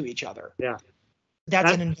strapped to each other. Yeah.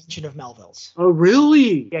 That's an invention of Melville's. Oh,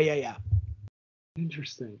 really? Yeah.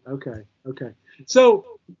 Interesting. Okay.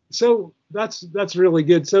 So that's really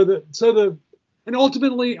good. And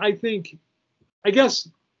ultimately, I guess,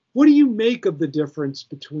 what do you make of the difference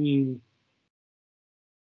between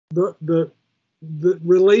the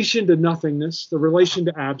relation to nothingness, the relation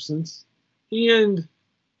to absence, and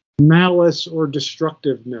malice or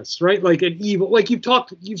destructiveness, right? Like an evil, like you've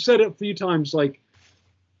said it a few times, like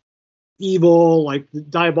evil, like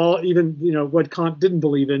diabolical, even, what Kant didn't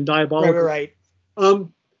believe in, diabolical. Right.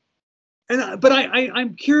 But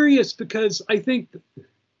I'm curious, because I think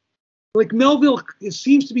like Melville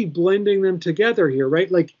seems to be blending them together here,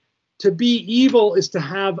 right? Like to be evil is to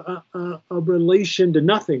have a relation to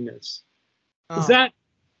nothingness. Is that,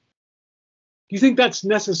 do you think that's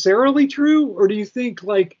necessarily true? Or do you think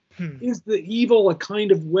is the evil a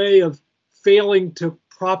kind of way of failing to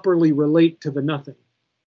properly relate to the nothing?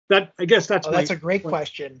 That's a great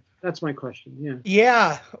question. That's my question. Yeah.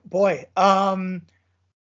 Yeah, boy. I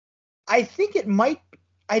think it might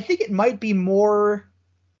be more.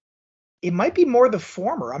 It might be more the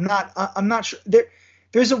former. I'm not sure.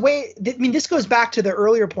 There's a way. I mean, this goes back to the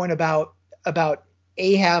earlier point about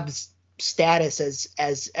Ahab's status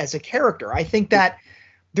as a character. I think that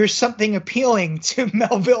there's something appealing to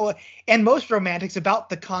Melville and most romantics about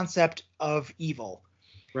the concept of evil.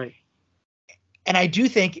 Right. And I do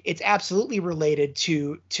think it's absolutely related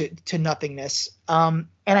to nothingness. And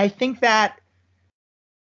I think it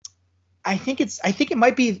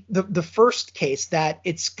might be the first case that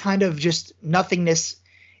it's kind of just nothingness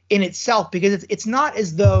in itself, because it's not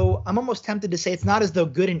as though, I'm almost tempted to say, it's not as though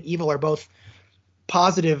good and evil are both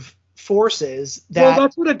positive forces. Well,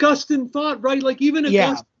 that's what Augustine thought, right? Like even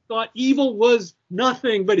Augustine thought evil was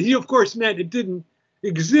nothing, but he of course meant it didn't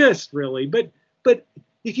exist really. But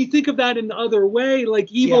if you think of that in the other way,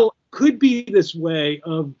 like evil could be this way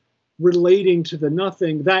of relating to the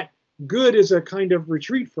nothing that good is a kind of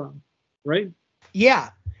retreat from, right? Yeah.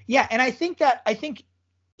 And I think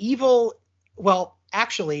evil, well,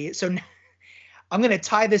 actually, so I'm going to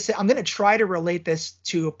tie this, I'm going to try to relate this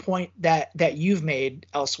to a point that you've made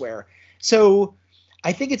elsewhere. So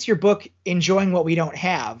I think it's your book, Enjoying What We Don't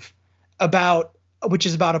Have, which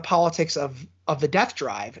is about a politics of the death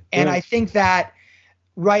drive. And I think that,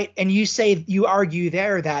 right, and you argue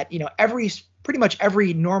there that, pretty much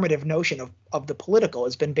every normative notion of the political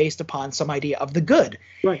has been based upon some idea of the good.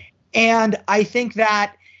 Right. And I think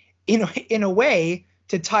that in a way,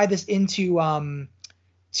 to tie this into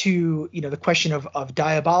the question of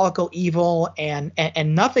diabolical evil and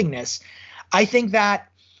nothingness, I think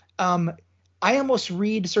that I almost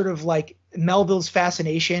read sort of like Melville's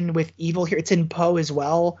fascination with evil here. It's in Poe as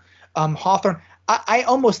well. Hawthorne. I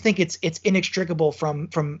almost think it's inextricable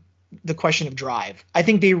from the question of drive. I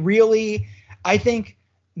think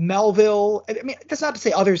Melville, I mean, that's not to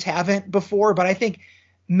say others haven't before, but I think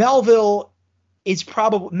Melville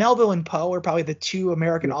and Poe are probably the two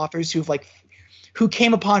American authors who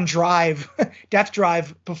came upon death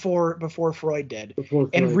drive before Freud did,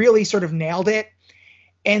 and really sort of nailed it.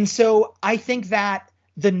 And so I think that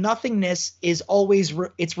the nothingness is always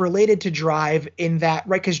it's related to drive in that,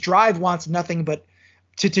 right? Because drive wants nothing but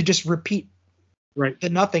to just repeat the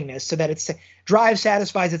nothingness, so that drive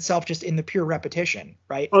satisfies itself just in the pure repetition,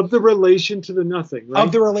 right? Of the relation to the nothing, right?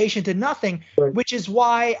 Of the relation to nothing, right. Which is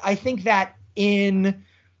why I think that in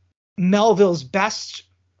Melville's best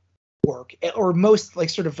work, or most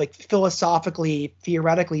sort of philosophically,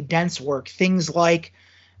 theoretically dense work, things like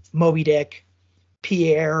Moby Dick,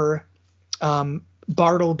 Pierre,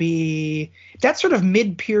 Bartleby, that sort of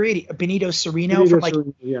mid-period, Benito Cereno, from like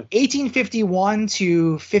 1851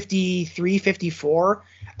 to 53, 54.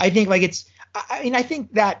 I think like I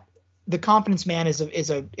think that The Confidence Man is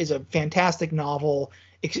a fantastic novel.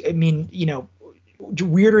 I mean,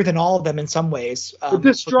 weirder than all of them in some ways. But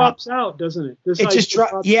this drops out, doesn't it? It just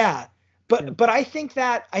drops. Yeah. But I think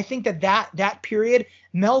that period,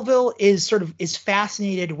 Melville is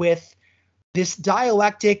fascinated with this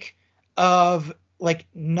dialectic of like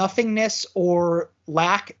nothingness or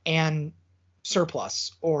lack and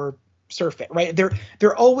surplus or surfeit, right?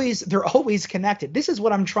 They're always connected. This is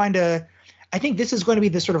what I'm trying to. I think this is going to be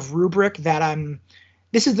the sort of rubric that I'm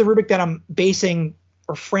basing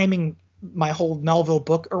or framing my whole Melville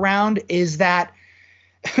book around, is that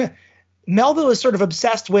Melville is sort of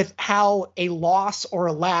obsessed with how a loss or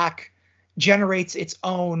a lack generates its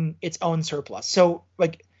own surplus. So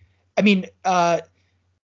like, I mean,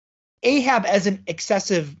 Ahab as an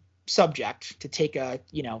excessive subject, to take a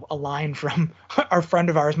line from our friend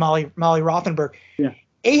of ours, Molly Rothenberg. Yeah.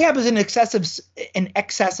 Ahab is an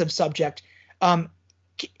excessive subject.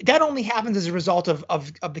 That only happens as a result of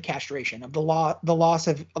the castration, of the loss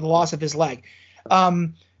of his leg.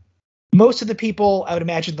 Most of the people, I would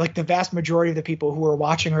imagine, like the vast majority of the people who are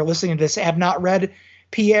watching or listening to this, have not read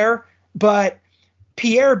Pierre, but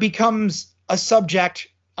Pierre becomes a subject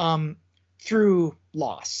through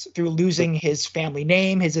loss, through losing his family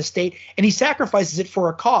name, his estate, and he sacrifices it for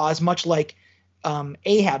a cause, much like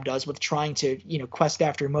Ahab does with trying to quest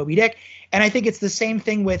after Moby Dick. And I think it's the same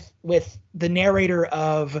thing with the narrator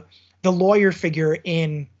of the lawyer figure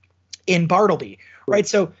in Bartleby, right?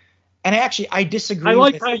 So, and I disagree. I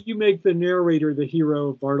like how you make the narrator the hero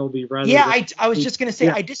of Bartleby rather. Yeah, I was just gonna say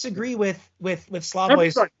I disagree with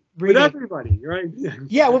Slavoy's. With everybody, right?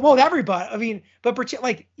 Yeah, with everybody. I mean, but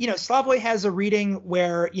like Slavoj has a reading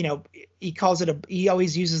where he calls it he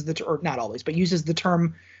always uses or not always, but uses the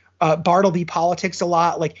term Bartleby politics a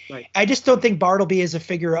lot. Like, right. I just don't think Bartleby is a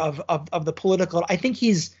figure of the political. I think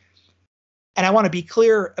he's, and I want to be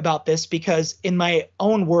clear about this because in my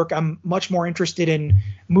own work, I'm much more interested in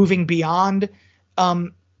moving beyond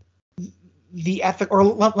the ethic. Or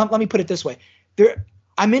let me put it this way: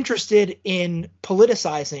 I'm interested in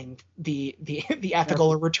politicizing the ethical,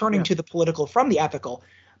 or returning to the political from the ethical.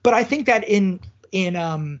 But I think that in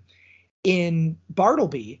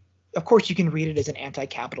Bartleby, of course, you can read it as an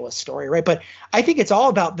anti-capitalist story, right? But I think it's all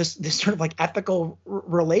about this sort of like ethical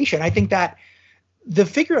relation. I think that the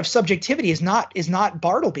figure of subjectivity is not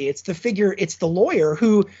Bartleby. It's the lawyer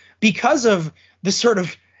who, because of the sort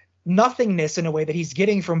of nothingness in a way that he's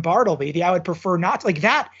getting from Bartleby, I would prefer not to, like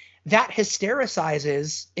that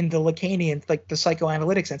hystericizes in the Lacanian, like the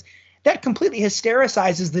psychoanalytic sense, that completely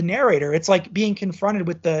hystericizes the narrator. It's like being confronted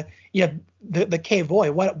with the que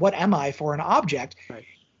voy, what am I for an object? Right.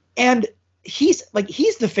 And he's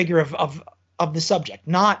the figure of the subject,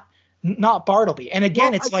 not Bartleby. And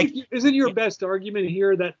again, isn't your best argument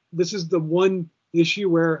here that this is the one issue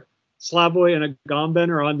where Slavoj and Agamben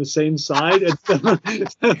are on the same side?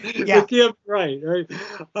 Yeah. Right.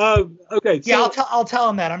 Okay. So, yeah, I'll tell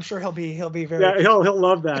him that. I'm sure he'll be very. Yeah, he'll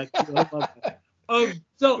love that.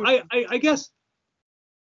 So I guess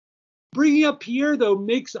bringing up Pierre though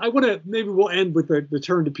maybe we'll end with the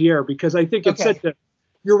turn to Pierre, because I think it's such a.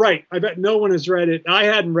 You're right. I bet no one has read it. I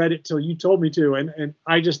hadn't read it till you told me to, and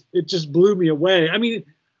it just blew me away. I mean,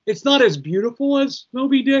 it's not as beautiful as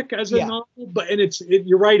Moby Dick as a novel, but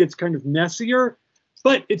you're right. It's kind of messier,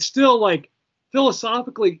 but it's still like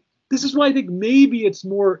philosophically. This is why I think maybe it's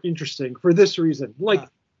more interesting for this reason. Like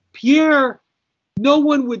Pierre, no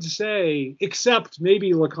one would say, except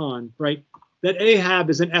maybe Lacan, right, that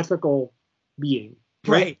Ahab is an ethical being,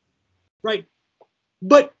 right? Right.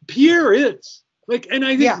 But Pierre is. Like, and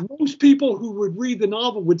I think most people who would read the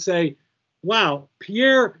novel would say, wow,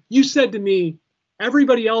 Pierre, you said to me,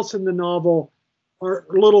 everybody else in the novel are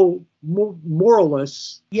little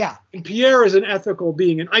moralists. Yeah. And Pierre is an ethical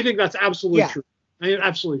being. And I think that's absolutely true.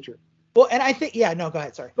 Absolutely true. Well, and I think, go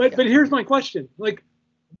ahead. Sorry. But here's my question. Like,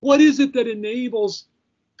 what is it that enables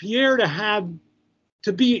Pierre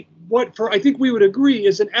to be I think we would agree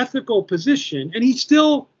is an ethical position? And he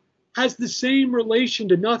still has the same relation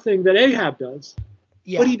to nothing that Ahab does.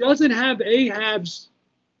 Yeah. But he doesn't have Ahab's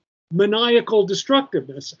maniacal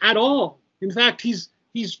destructiveness at all. In fact, he's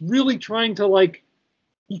really trying to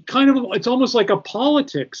it's almost like a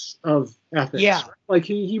politics of ethics. Yeah. Right? Like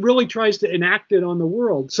he really tries to enact it on the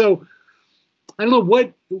world. So I don't know,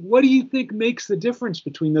 what do you think makes the difference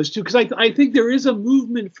between those two? Because I think there is a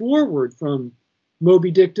movement forward from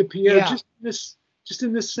Moby Dick to Pierre, just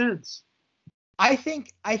in this sense. I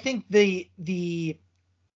think the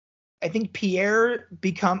Pierre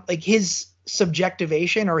become like his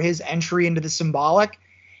subjectivation or his entry into the symbolic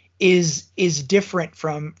is different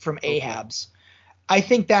from Ahab's. I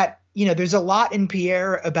think that, there's a lot in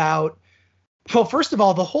Pierre about, well, first of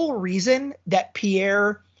all, the whole reason that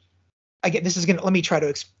Pierre, let me try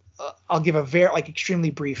to, I'll give a very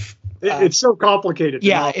extremely brief. It's so complicated.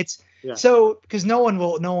 Yeah. So, because no one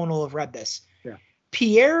will have read this. Yeah.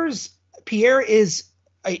 Pierre is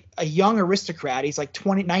a young aristocrat. He's like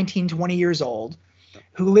 20 years old,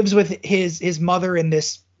 who lives with his mother in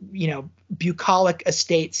this, bucolic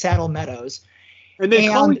estate, Saddle Meadows. And they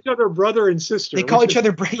call each other brother and sister. They call each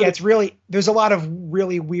other. Yeah, it's really, there's a lot of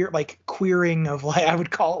really weird, queering of I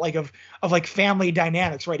would call it of family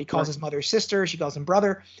dynamics, right? He calls his mother sister. She calls him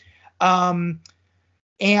brother. But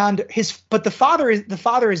the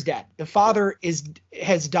father is dead. The father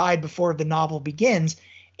has died before the novel begins.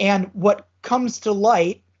 And what comes to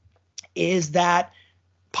light is that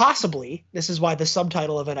possibly, this is why the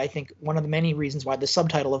subtitle of it, I think one of the many reasons why the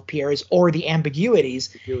subtitle of Pierre is "Or the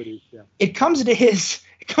Ambiguities." Yeah. It comes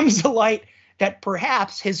to light that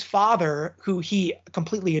perhaps his father, who he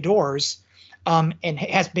completely adores, and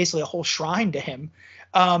has basically a whole shrine to him,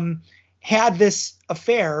 had this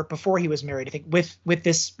affair before he was married, I think, with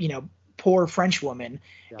this, poor French woman,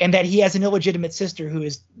 and that he has an illegitimate sister who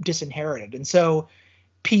is disinherited. And so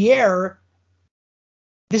Pierre,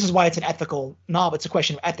 this is why it's an ethical novel. It's a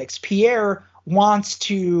question of ethics. Pierre wants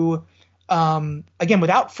to, again,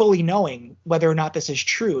 without fully knowing whether or not this is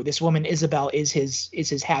true, this woman Isabel is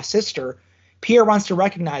his half sister. Pierre wants to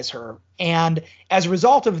recognize her, and as a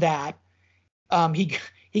result of that,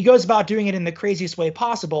 he goes about doing it in the craziest way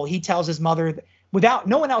possible. He tells his mother,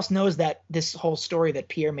 no one else knows that this whole story that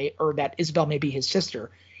that Isabel may be his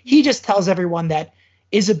sister. He just tells everyone that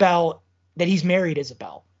he's married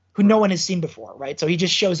Isabel, who no one has seen before, right? So he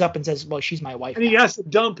just shows up and says, well, she's my wife. And he has to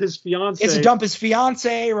dump his fiance. It's to dump his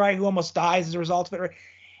fiance, right, who almost dies as a result of it. Right?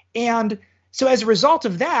 And so as a result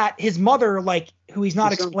of that, his mother, who he's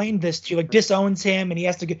not explained this to, disowns him, and he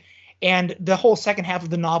has to get, and the whole second half of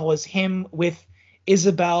the novel is him with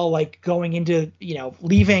Isabel, going into,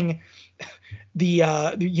 leaving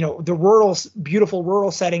the beautiful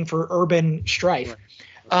rural setting for urban strife.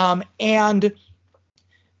 Right.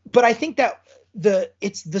 But I think that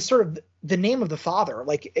it's the sort of the name of the father,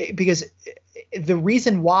 because the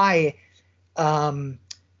reason why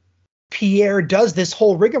Pierre does this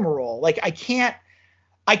whole rigmarole, I can't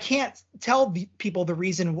tell people the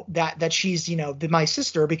reason that she's, my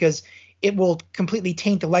sister, because it will completely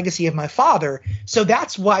taint the legacy of my father. So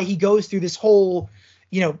that's why he goes through this whole,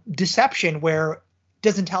 deception where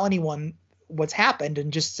doesn't tell anyone what's happened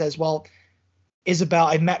and just says, well, Isabel,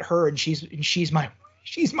 I met her and she's my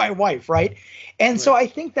wife. Right. And so I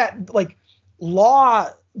think that the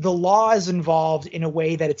law is involved in a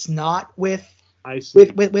way that it's not with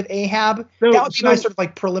Ahab. So, that would be my sort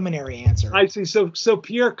of preliminary answer. I see. So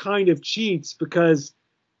Pierre kind of cheats because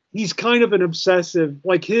he's kind of an obsessive,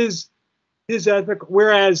 his ethic,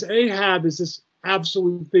 whereas Ahab is this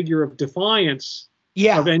absolute figure of defiance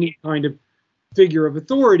of any kind of figure of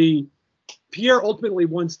authority. Pierre ultimately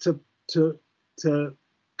wants to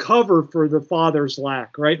cover for the father's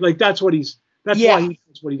lack, right? That's why he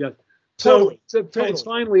does what he does. Totally. So it's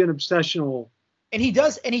finally an obsessional. And he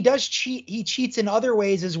does cheat. He cheats in other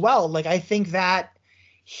ways as well. I think that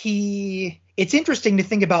it's interesting to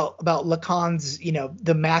think about Lacan's,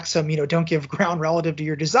 the maxim, don't give ground relative to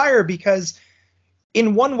your desire, because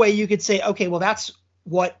in one way you could say, okay, well, that's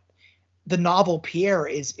what the novel Pierre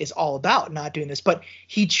is all about, not doing this, but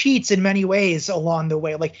he cheats in many ways along the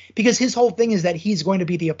way, because his whole thing is that he's going to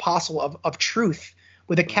be the apostle of truth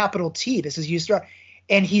with a capital T. This is used to,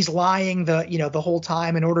 and he's lying the whole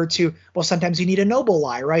time in order to, well, sometimes you need a noble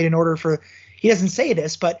lie, right? In order for, he doesn't say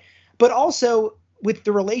this, but also with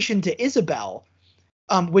the relation to Isabel,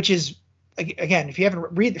 which is, again, if you haven't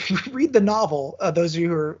read the novel, those of you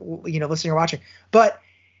who are, listening or watching, but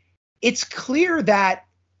it's clear that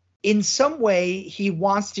in some way he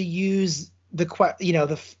wants to use the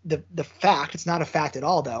fact, it's not a fact at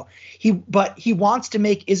all though. But he wants to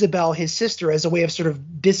make Isabel his sister as a way of sort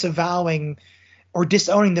of disavowing or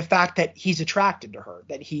disowning the fact that he's attracted to her,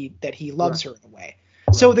 that he loves her in a way.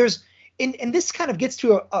 Right. So there's, and this kind of gets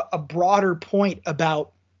to a broader point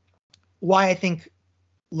about why I think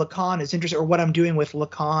Lacan is interested, or what I'm doing with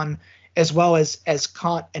Lacan as well as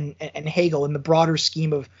Kant and Hegel in the broader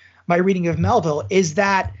scheme of my reading of Melville, is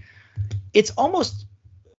that it's almost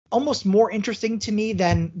more interesting to me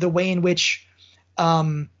than the way in which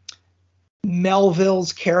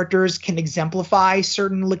Melville's characters can exemplify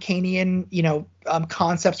certain Lacanian,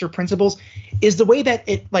 concepts or principles, is the way that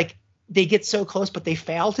it they get so close, but they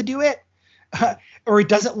fail to do it, or it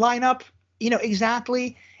doesn't line up,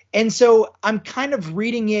 exactly. And so I'm kind of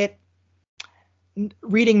reading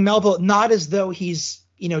Melville not as though he's,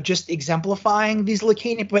 just exemplifying these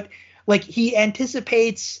Lacanian, but like he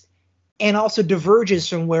anticipates and also diverges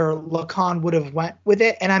from where Lacan would have went with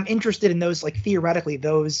it. And I'm interested in those, like theoretically,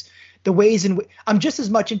 the ways in which I'm just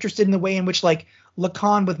as much interested in the way in which like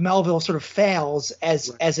Lacan with Melville sort of fails as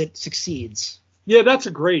it succeeds. Yeah, that's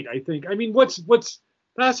great, I think. I mean, what's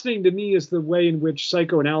fascinating to me is the way in which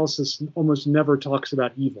psychoanalysis almost never talks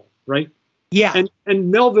about evil, right? Yeah.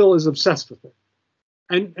 And Melville is obsessed with it.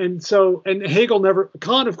 And Hegel never,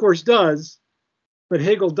 Kant of course does, but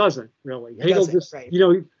Hegel doesn't really. Hegel just, right.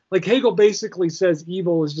 Like Hegel basically says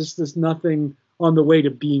evil is just this nothing on the way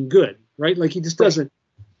to being good, right? Like he just doesn't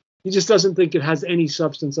think it has any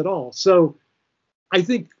substance at all. So I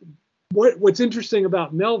think what's interesting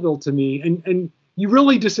about Melville to me, and you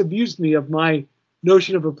really disabused me of my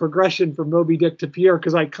notion of a progression from Moby Dick to Pierre,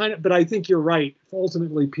 because but I think you're right.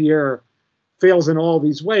 Ultimately, Pierre fails in all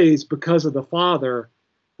these ways because of the father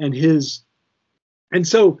and his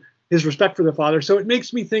respect for the father. So it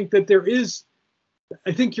makes me think that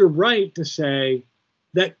I think you're right to say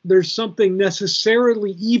that there's something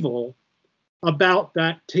necessarily evil about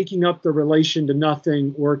that taking up the relation to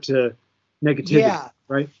nothing or to negativity. Yeah.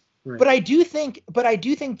 Right. But I do think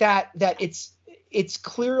that it's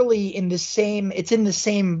clearly in the same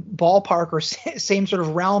ballpark or same sort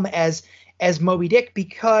of realm as Moby Dick,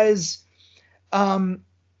 because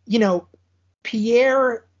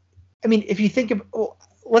Pierre, I mean, if you think of,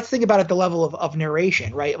 let's think about it at the level of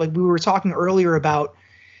narration, right? Like we were talking earlier about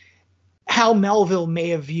how Melville may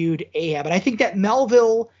have viewed Ahab, and I think that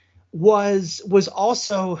Melville was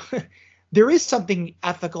also there is something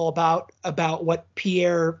ethical about what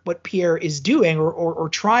Pierre is doing or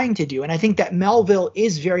trying to do, and I think that Melville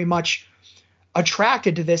is very much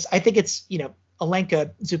attracted to this. I think it's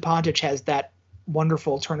Alenka Zupančič has that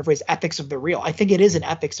wonderful turn of phrase, ethics of the real. I think it is an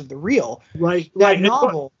ethics of the real. Right.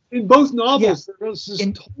 Novel. In both novels, there was this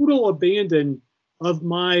total abandon of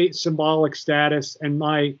my symbolic status and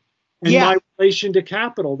my relation to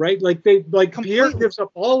capital, right? Like Pierre gives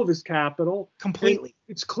up all of his capital. Completely.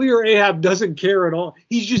 It's clear Ahab doesn't care at all.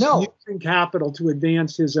 He's just using capital to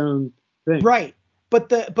advance his own thing. Right. But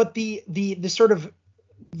the sort of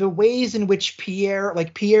the ways in which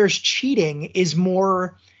Pierre's cheating is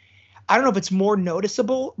more, I don't know if it's more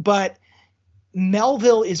noticeable, but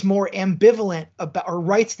Melville is more ambivalent about, or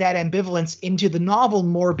writes that ambivalence into the novel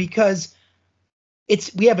more because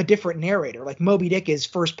we have a different narrator. Like Moby Dick is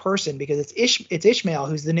first person because it's Ishmael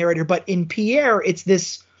who's the narrator, but in Pierre it's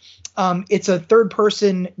this it's a third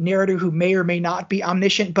person narrator who may or may not be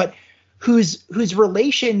omniscient, but whose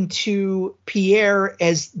relation to Pierre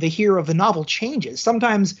as the hero of the novel changes.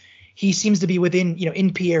 Sometimes he seems to be within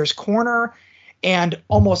in Pierre's corner and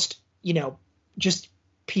almost just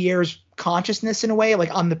Pierre's consciousness in a way,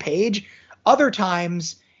 like on the page. Other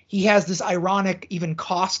times he has this ironic, even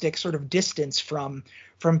caustic sort of distance from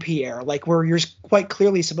Pierre, like where you're quite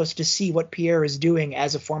clearly supposed to see what Pierre is doing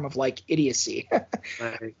as a form of like idiocy.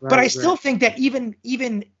 But I still think that even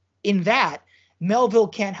in that, Melville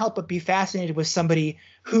can't help but be fascinated with somebody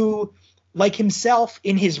who, like himself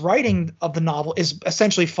in his writing of the novel, is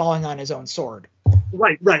essentially falling on his own sword.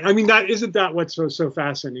 Right. I mean, isn't that what's so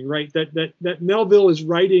fascinating, right? That Melville is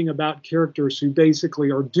writing about characters who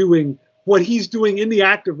basically are doing what he's doing in the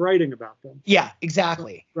act of writing about them. Yeah,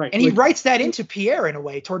 exactly. Right. And he writes that into Pierre in a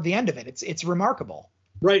way toward the end of it. It's remarkable.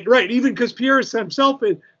 Right. Even because Pierre himself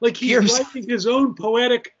is like he's writing his own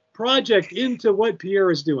poetic project into what Pierre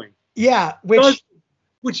is doing. Yeah.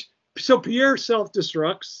 So Pierre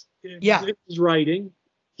self-destructs. Yeah. In his writing.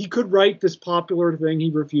 He could write this popular thing.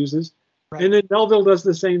 He refuses. Right. And then Melville does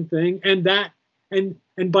the same thing. And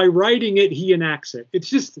by writing it, he enacts it.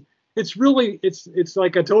 It's really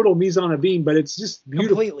like a total mise en abîme, but it's just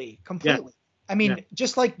beautiful. Completely. Yeah. I mean,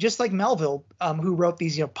 just like Melville, who wrote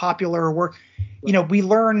these, popular work, we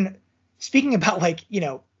learn, speaking about like,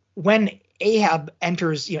 when Ahab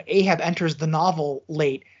enters the novel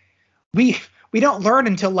late, we don't learn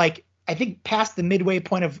until like, I think past the midway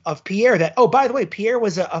point of Pierre that, oh, by the way, Pierre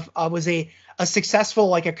was a successful,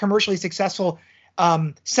 like a commercially successful,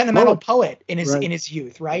 sentimental poet in his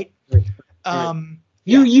youth. Right.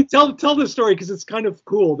 You tell the story, because it's kind of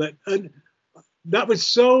cool that was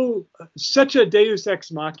such a deus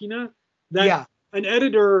ex machina that an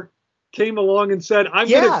editor came along and said, I'm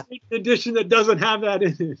going to make an edition that doesn't have that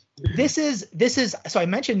in it. This is so I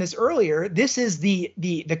mentioned this earlier. This is the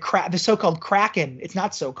so-called Kraken. It's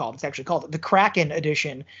not so-called. It's actually called the Kraken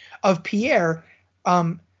edition of Pierre.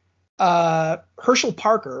 Herschel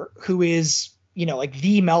Parker, who is, like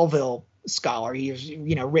the Melville scholar. He's,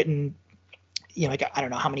 written, like, I don't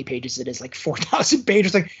know how many pages it is, like 4,000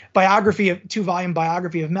 pages, like 2-volume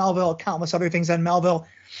biography of Melville, countless other things on Melville.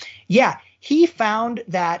 Yeah, he found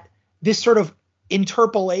that this sort of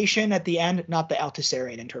interpolation at the end, not the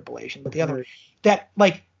Althusserian interpolation, but the other, that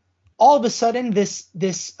like all of a sudden this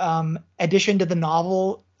addition to the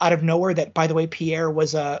novel out of nowhere, that, by the way, Pierre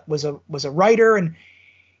was a writer, and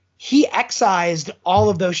he excised all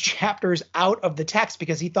of those chapters out of the text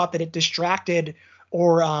because he thought that it distracted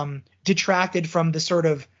or detracted from the sort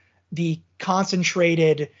of the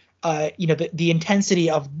concentrated, the intensity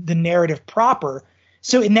of the narrative proper.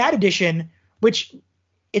 So in that edition, which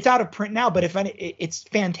it's out of print now, but it's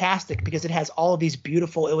fantastic because it has all of these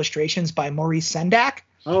beautiful illustrations by Maurice Sendak.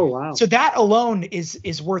 Oh, wow. So that alone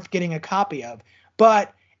is worth getting a copy of.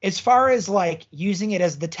 But as far as like using it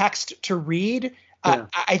as the text to read,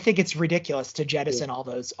 I think it's ridiculous to jettison all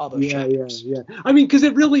those chapters. Yeah. I mean, because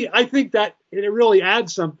I think that it really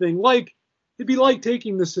adds something. Like, it'd be like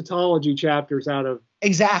taking the cetology chapters out of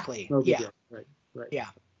exactly. Moby Yeah. Dick. Right. Yeah.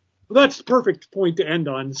 Well, that's the perfect point to end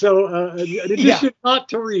on. So, an edition not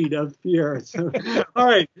to read of Pierre. So, all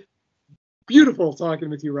right. Beautiful talking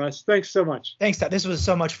with you, Russ. Thanks so much. Thanks, Todd. This was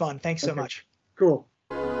so much fun. Thanks so much. Cool.